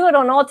need to do it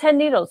on all 10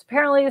 needles.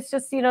 Apparently, it's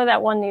just,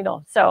 that one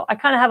needle. So I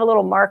kind of have a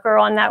little marker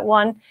on that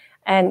one,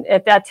 and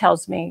that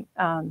tells me.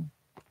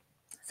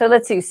 So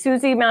let's see,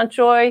 Susie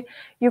Mountjoy,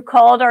 you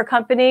called our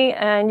company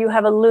and you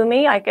have a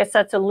Lumi. I guess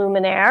that's a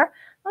Luminaire. I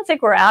don't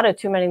think we're out of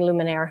too many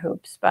Luminaire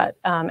hoops, but,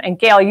 and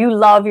Gail, you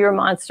love your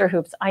monster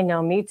hoops. I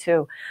know, me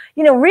too.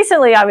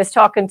 Recently I was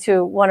talking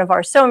to one of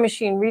our sewing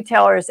machine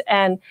retailers,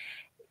 and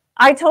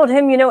I told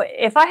him,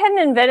 if I hadn't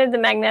invented the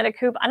magnetic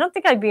hoop, I don't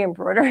think I'd be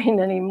embroidering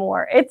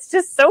anymore. It's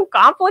just so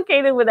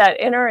complicated with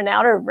that inner and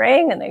outer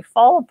ring, and they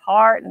fall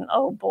apart, and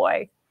oh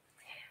boy.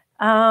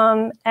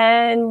 And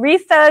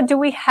Retha, do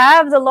we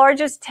have the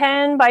largest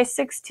 10 by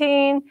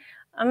 16?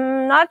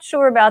 I'm not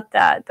sure about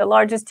that. The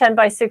largest 10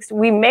 by 16,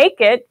 we make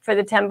it for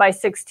the 10 by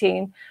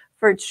 16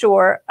 for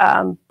sure,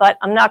 but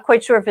I'm not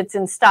quite sure if it's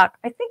in stock.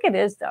 I think it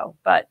is though,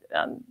 but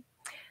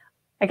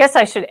I guess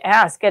I should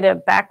get a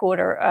back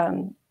order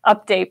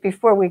update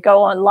before we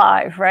go on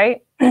live,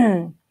 right?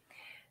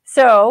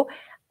 So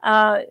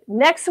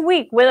next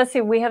week, let's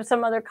see, we have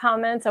some other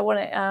comments. I want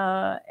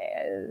to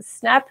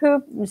snap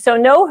hoop. So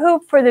no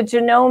hoop for the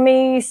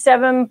Janome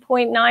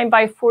 7.9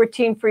 by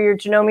 14 for your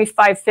Janome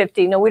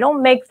 550. No, we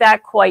don't make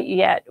that quite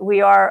yet.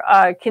 We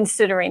are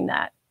considering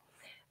that.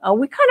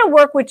 We kind of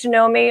work with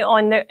Janome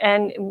on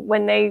and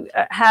when they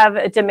have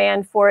a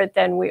demand for it,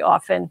 then we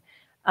often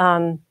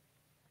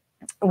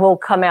will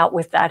come out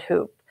with that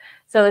hoop.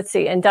 So let's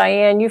see, and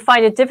Diane, you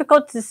find it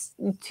difficult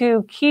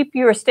to keep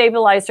your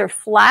stabilizer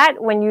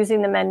flat when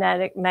using the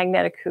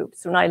magnetic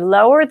hoops. When I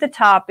lower the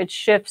top, it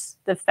shifts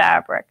the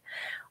fabric.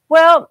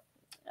 Well,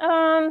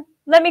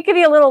 let me give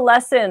you a little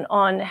lesson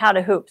on how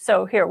to hoop.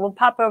 So here, we'll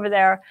pop over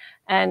there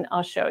and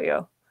I'll show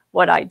you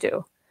what I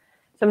do.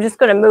 So I'm just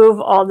going to move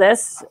all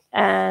this,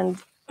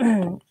 and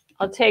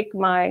I'll take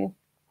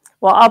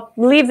I'll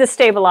leave the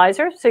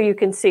stabilizer so you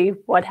can see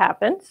what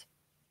happens.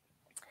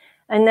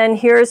 And then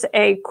here's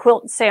a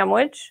quilt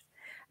sandwich.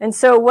 And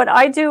so what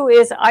I do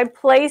is I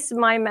place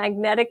my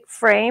magnetic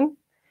frame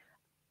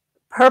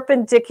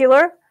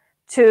perpendicular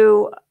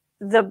to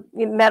the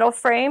metal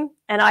frame,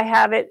 and I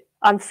have it,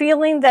 I'm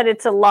feeling that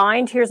it's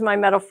aligned. Here's my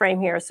metal frame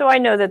here. So I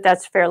know that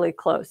that's fairly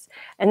close.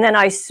 And then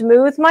I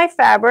smooth my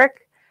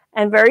fabric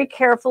and very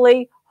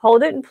carefully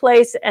hold it in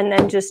place and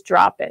then just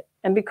drop it.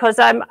 And because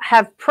I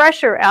have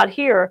pressure out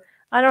here,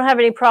 I don't have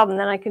any problem.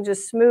 Then I can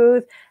just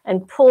smooth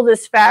and pull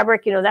this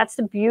fabric. You know, that's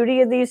the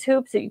beauty of these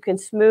hoops, that you can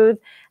smooth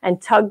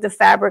and tug the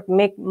fabric,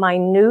 make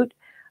minute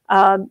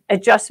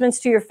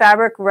adjustments to your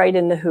fabric right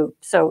in the hoop.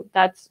 So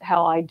that's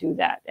how I do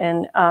that.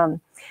 And,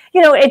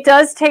 you know, it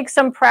does take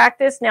some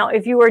practice. Now,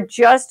 if you are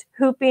just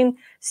hooping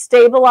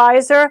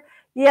stabilizer,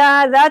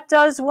 yeah, that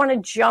does want to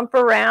jump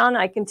around,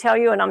 I can tell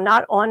you, and I'm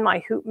not on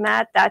my hoop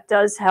mat. That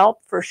does help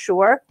for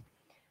sure.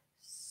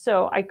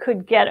 So I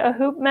could get a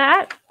hoop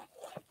mat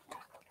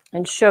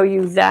and show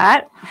you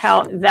that,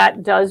 how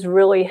that does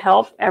really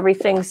help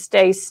everything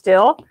stay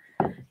still.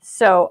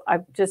 So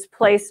I've just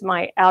placed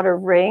my outer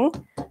ring,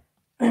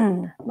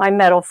 my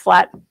metal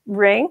flat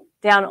ring,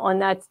 down on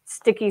that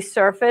sticky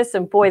surface,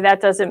 and boy,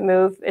 that doesn't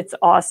move. It's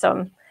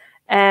awesome.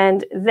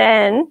 And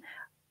then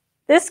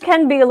this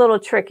can be a little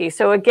tricky.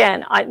 So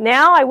again,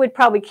 now I would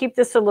probably keep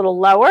this a little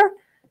lower,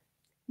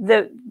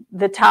 the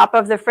top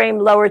of the frame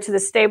lower to the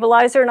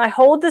stabilizer, and I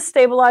hold the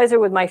stabilizer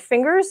with my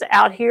fingers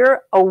out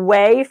here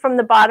away from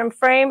the bottom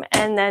frame,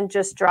 and then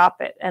just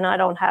drop it, and I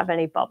don't have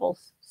any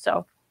bubbles.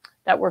 So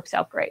that works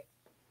out great.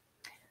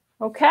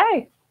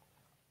 Okay.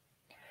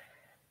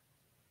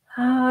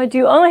 Do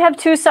you only have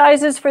 2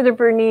 sizes for the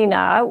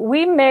Bernina?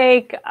 We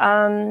make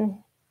 4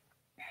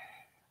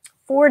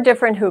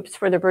 different hoops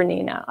for the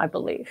Bernina, I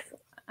believe.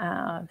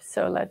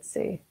 So let's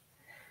see.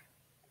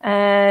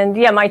 And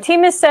yeah, my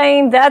team is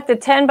saying that the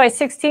 10 by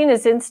 16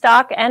 is in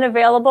stock and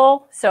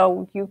available,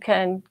 so you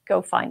can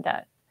go find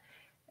that.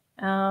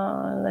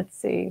 Let's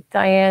see,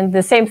 Diane,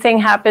 the same thing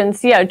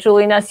happens. Yeah,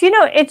 Juliana, you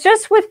know, it's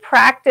just with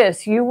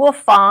practice, you will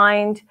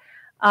find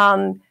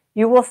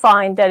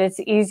that it's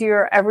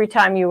easier every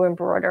time you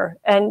embroider.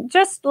 And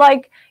just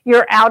like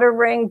your outer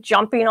ring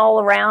jumping all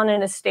around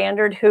in a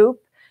standard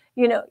hoop,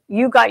 you know,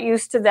 you got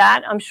used to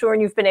that, I'm sure,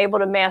 and you've been able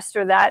to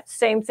master that.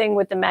 Same thing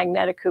with the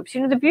magnetic hoops.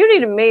 You know, the beauty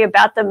to me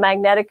about the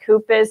magnetic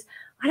hoop is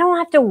I don't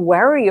have to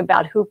worry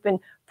about hooping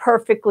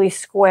perfectly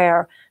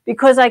square,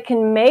 because I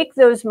can make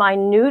those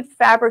minute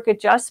fabric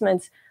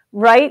adjustments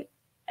right,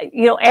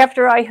 you know,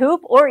 after I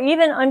hoop, or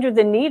even under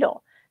the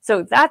needle.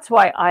 So that's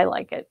why I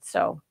like it.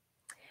 So.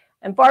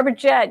 And Barbara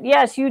Jett,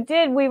 yes, you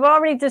did. We've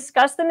already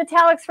discussed the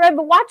metallic thread,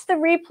 but watch the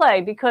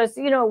replay, because,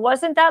 you know, it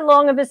wasn't that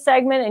long of a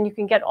segment, and you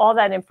can get all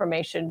that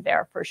information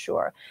there for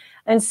sure.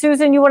 And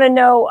Susan, you want to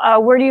know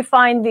where do you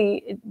find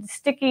the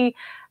sticky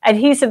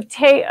adhesive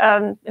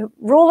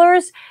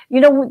rulers? You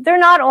know, they're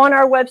not on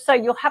our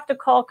website. You'll have to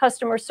call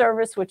customer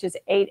service, which is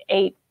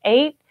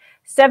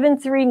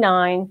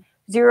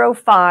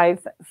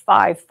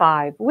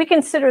 888-739-0555. We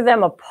consider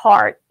them a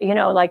part, you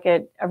know, like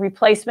a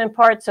replacement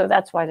part. So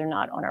that's why they're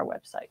not on our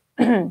website.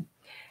 And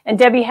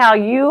Debbie Howe,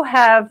 you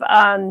have,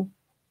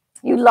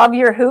 you love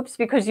your hoops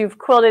because you've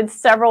quilted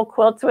several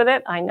quilts with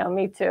it. I know,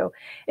 me too.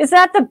 Is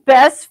that the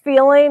best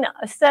feeling,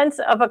 a sense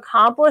of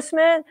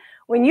accomplishment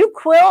when you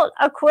quilt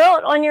a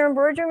quilt on your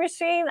embroidery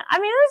machine? I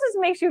mean, this just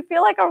makes you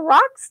feel like a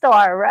rock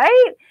star,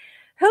 right?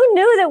 Who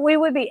knew that we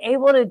would be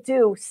able to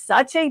do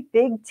such a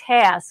big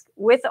task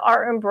with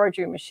our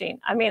embroidery machine?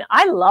 I mean,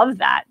 I love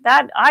that.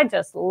 I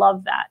just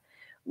love that.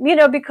 You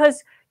know,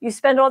 because you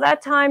spend all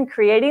that time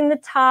creating the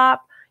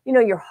top, you know,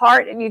 your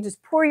heart, and you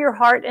just pour your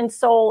heart and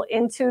soul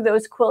into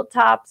those quilt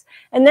tops,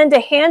 and then to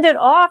hand it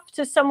off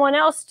to someone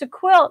else to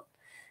quilt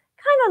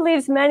kind of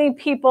leaves many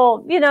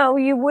people, you know,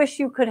 you wish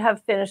you could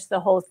have finished the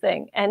whole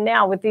thing. And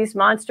now with these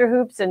monster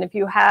hoops, and if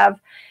you have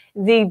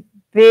the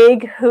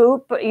big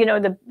hoop, you know,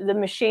 the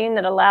machine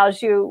that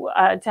allows you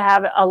to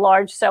have a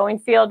large sewing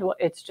field, well,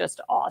 it's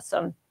just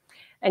awesome.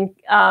 And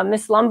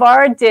Miss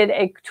Lombard did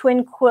a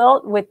twin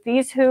quilt with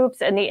these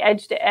hoops and the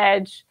edge to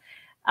edge.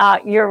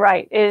 You're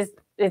right,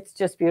 it's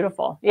just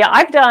beautiful. Yeah,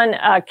 I've done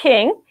a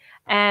king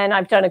and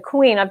I've done a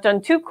queen. I've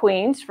done 2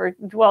 queens for,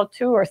 well,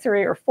 2 or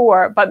 3 or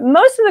 4, but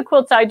most of the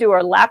quilts I do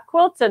are lap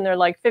quilts, and they're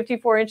like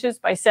 54 inches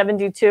by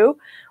 72,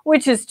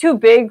 which is too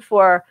big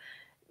for,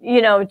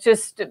 you know,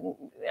 just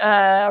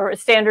a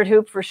standard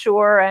hoop for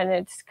sure. And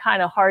it's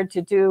kind of hard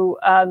to do,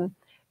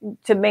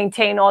 to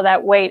maintain all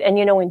that weight. And,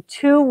 you know, in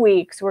 2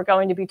 weeks, we're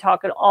going to be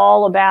talking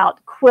all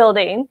about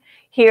quilting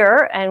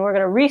here, and we're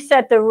going to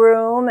reset the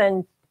room,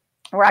 and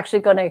we're actually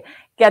going to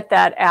get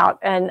that out,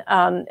 and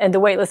the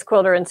weightless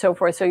quilter and so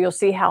forth. So you'll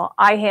see how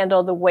I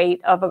handle the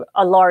weight of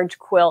a large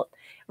quilt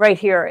right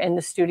here in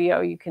the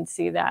studio. You can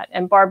see that.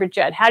 And Barbara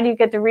Jett, how do you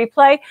get the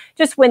replay?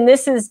 Just when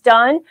this is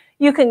done,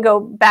 you can go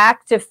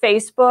back to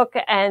Facebook,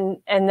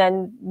 and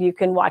then you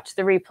can watch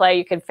the replay.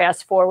 You can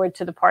fast forward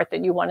to the part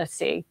that you want to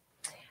see.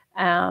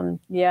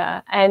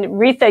 Yeah. And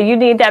Retha, you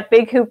need that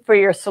big hoop for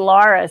your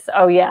Solaris.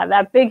 Oh yeah,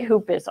 that big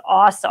hoop is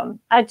awesome.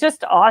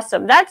 Just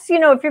awesome. That's, you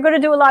know, if you're going to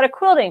do a lot of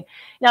quilting.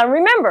 Now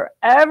remember,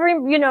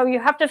 you know, you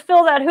have to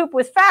fill that hoop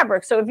with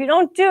fabric. So if you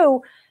don't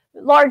do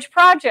large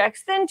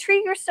projects, then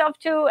treat yourself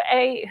to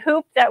a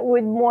hoop that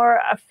would more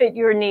fit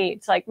your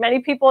needs. Like many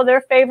people, their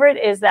favorite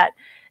is that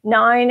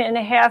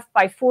 9.5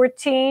 by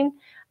 14.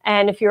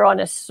 And if you're on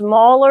a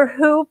smaller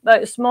hoop,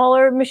 a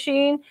smaller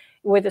machine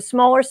with a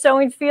smaller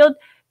sewing field,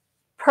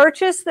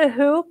 purchase the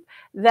hoop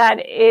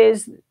that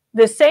is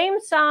the same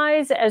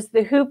size as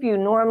the hoop you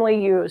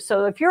normally use.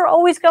 So if you're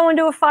always going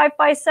to a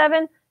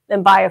 5x7,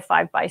 then buy a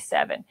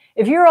 5x7.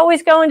 If you're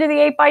always going to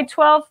the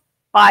 8x12,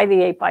 buy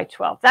the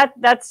 8x12.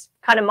 That's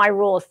kind of my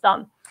rule of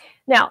thumb.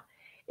 Now,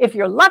 if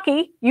you're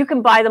lucky, you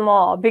can buy them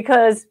all,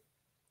 because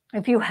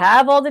if you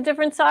have all the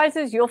different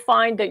sizes, you'll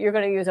find that you're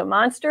going to use a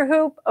monster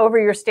hoop over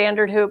your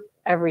standard hoop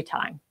every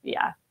time.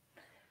 Yeah.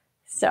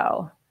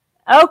 So,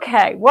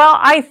 okay. Well,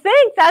 I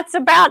think that's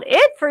about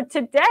it for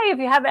today. If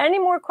you have any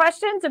more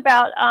questions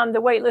about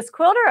the weightless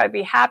quilter, I'd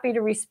be happy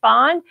to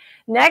respond.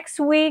 Next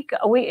week,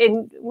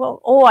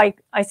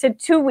 I said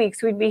 2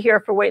 weeks we'd be here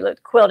for weightless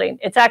quilting.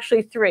 It's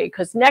actually 3,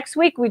 because next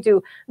week we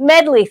do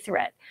medley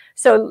thread.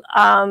 So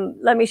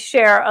let me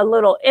share a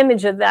little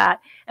image of that.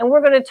 And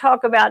we're going to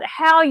talk about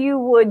how you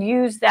would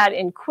use that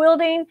in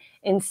quilting,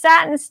 in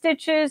satin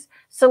stitches,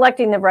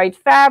 selecting the right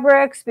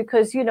fabrics,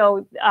 because, you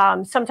know,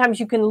 sometimes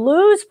you can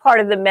lose part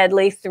of the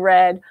medley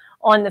thread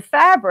on the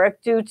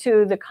fabric due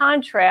to the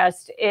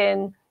contrast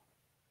in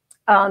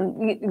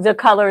the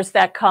colors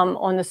that come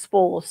on the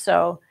spool.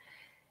 So,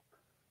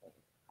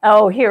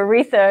 oh, here,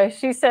 Retha,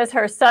 she says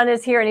her son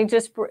is here and he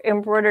just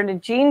embroidered a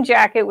jean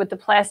jacket with the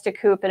plastic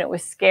hoop and it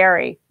was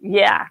scary.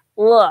 Yeah,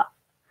 ugh.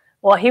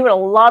 Well, he would have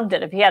loved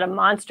it if he had a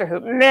monster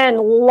hoop. Men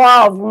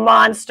love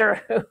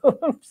monster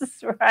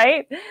hoops,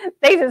 right?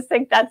 They just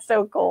think that's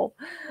so cool.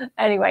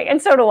 Anyway,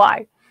 and so do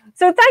I.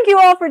 So thank you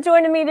all for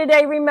joining me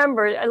today.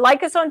 Remember,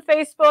 like us on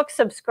Facebook,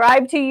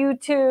 subscribe to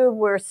YouTube.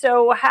 We're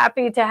so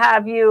happy to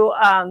have you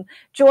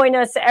join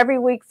us every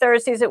week,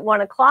 Thursdays at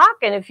 1 o'clock.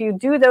 And if you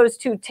do those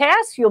 2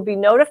 tasks, you'll be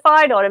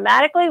notified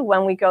automatically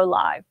when we go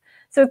live.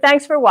 So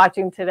thanks for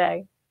watching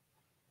today.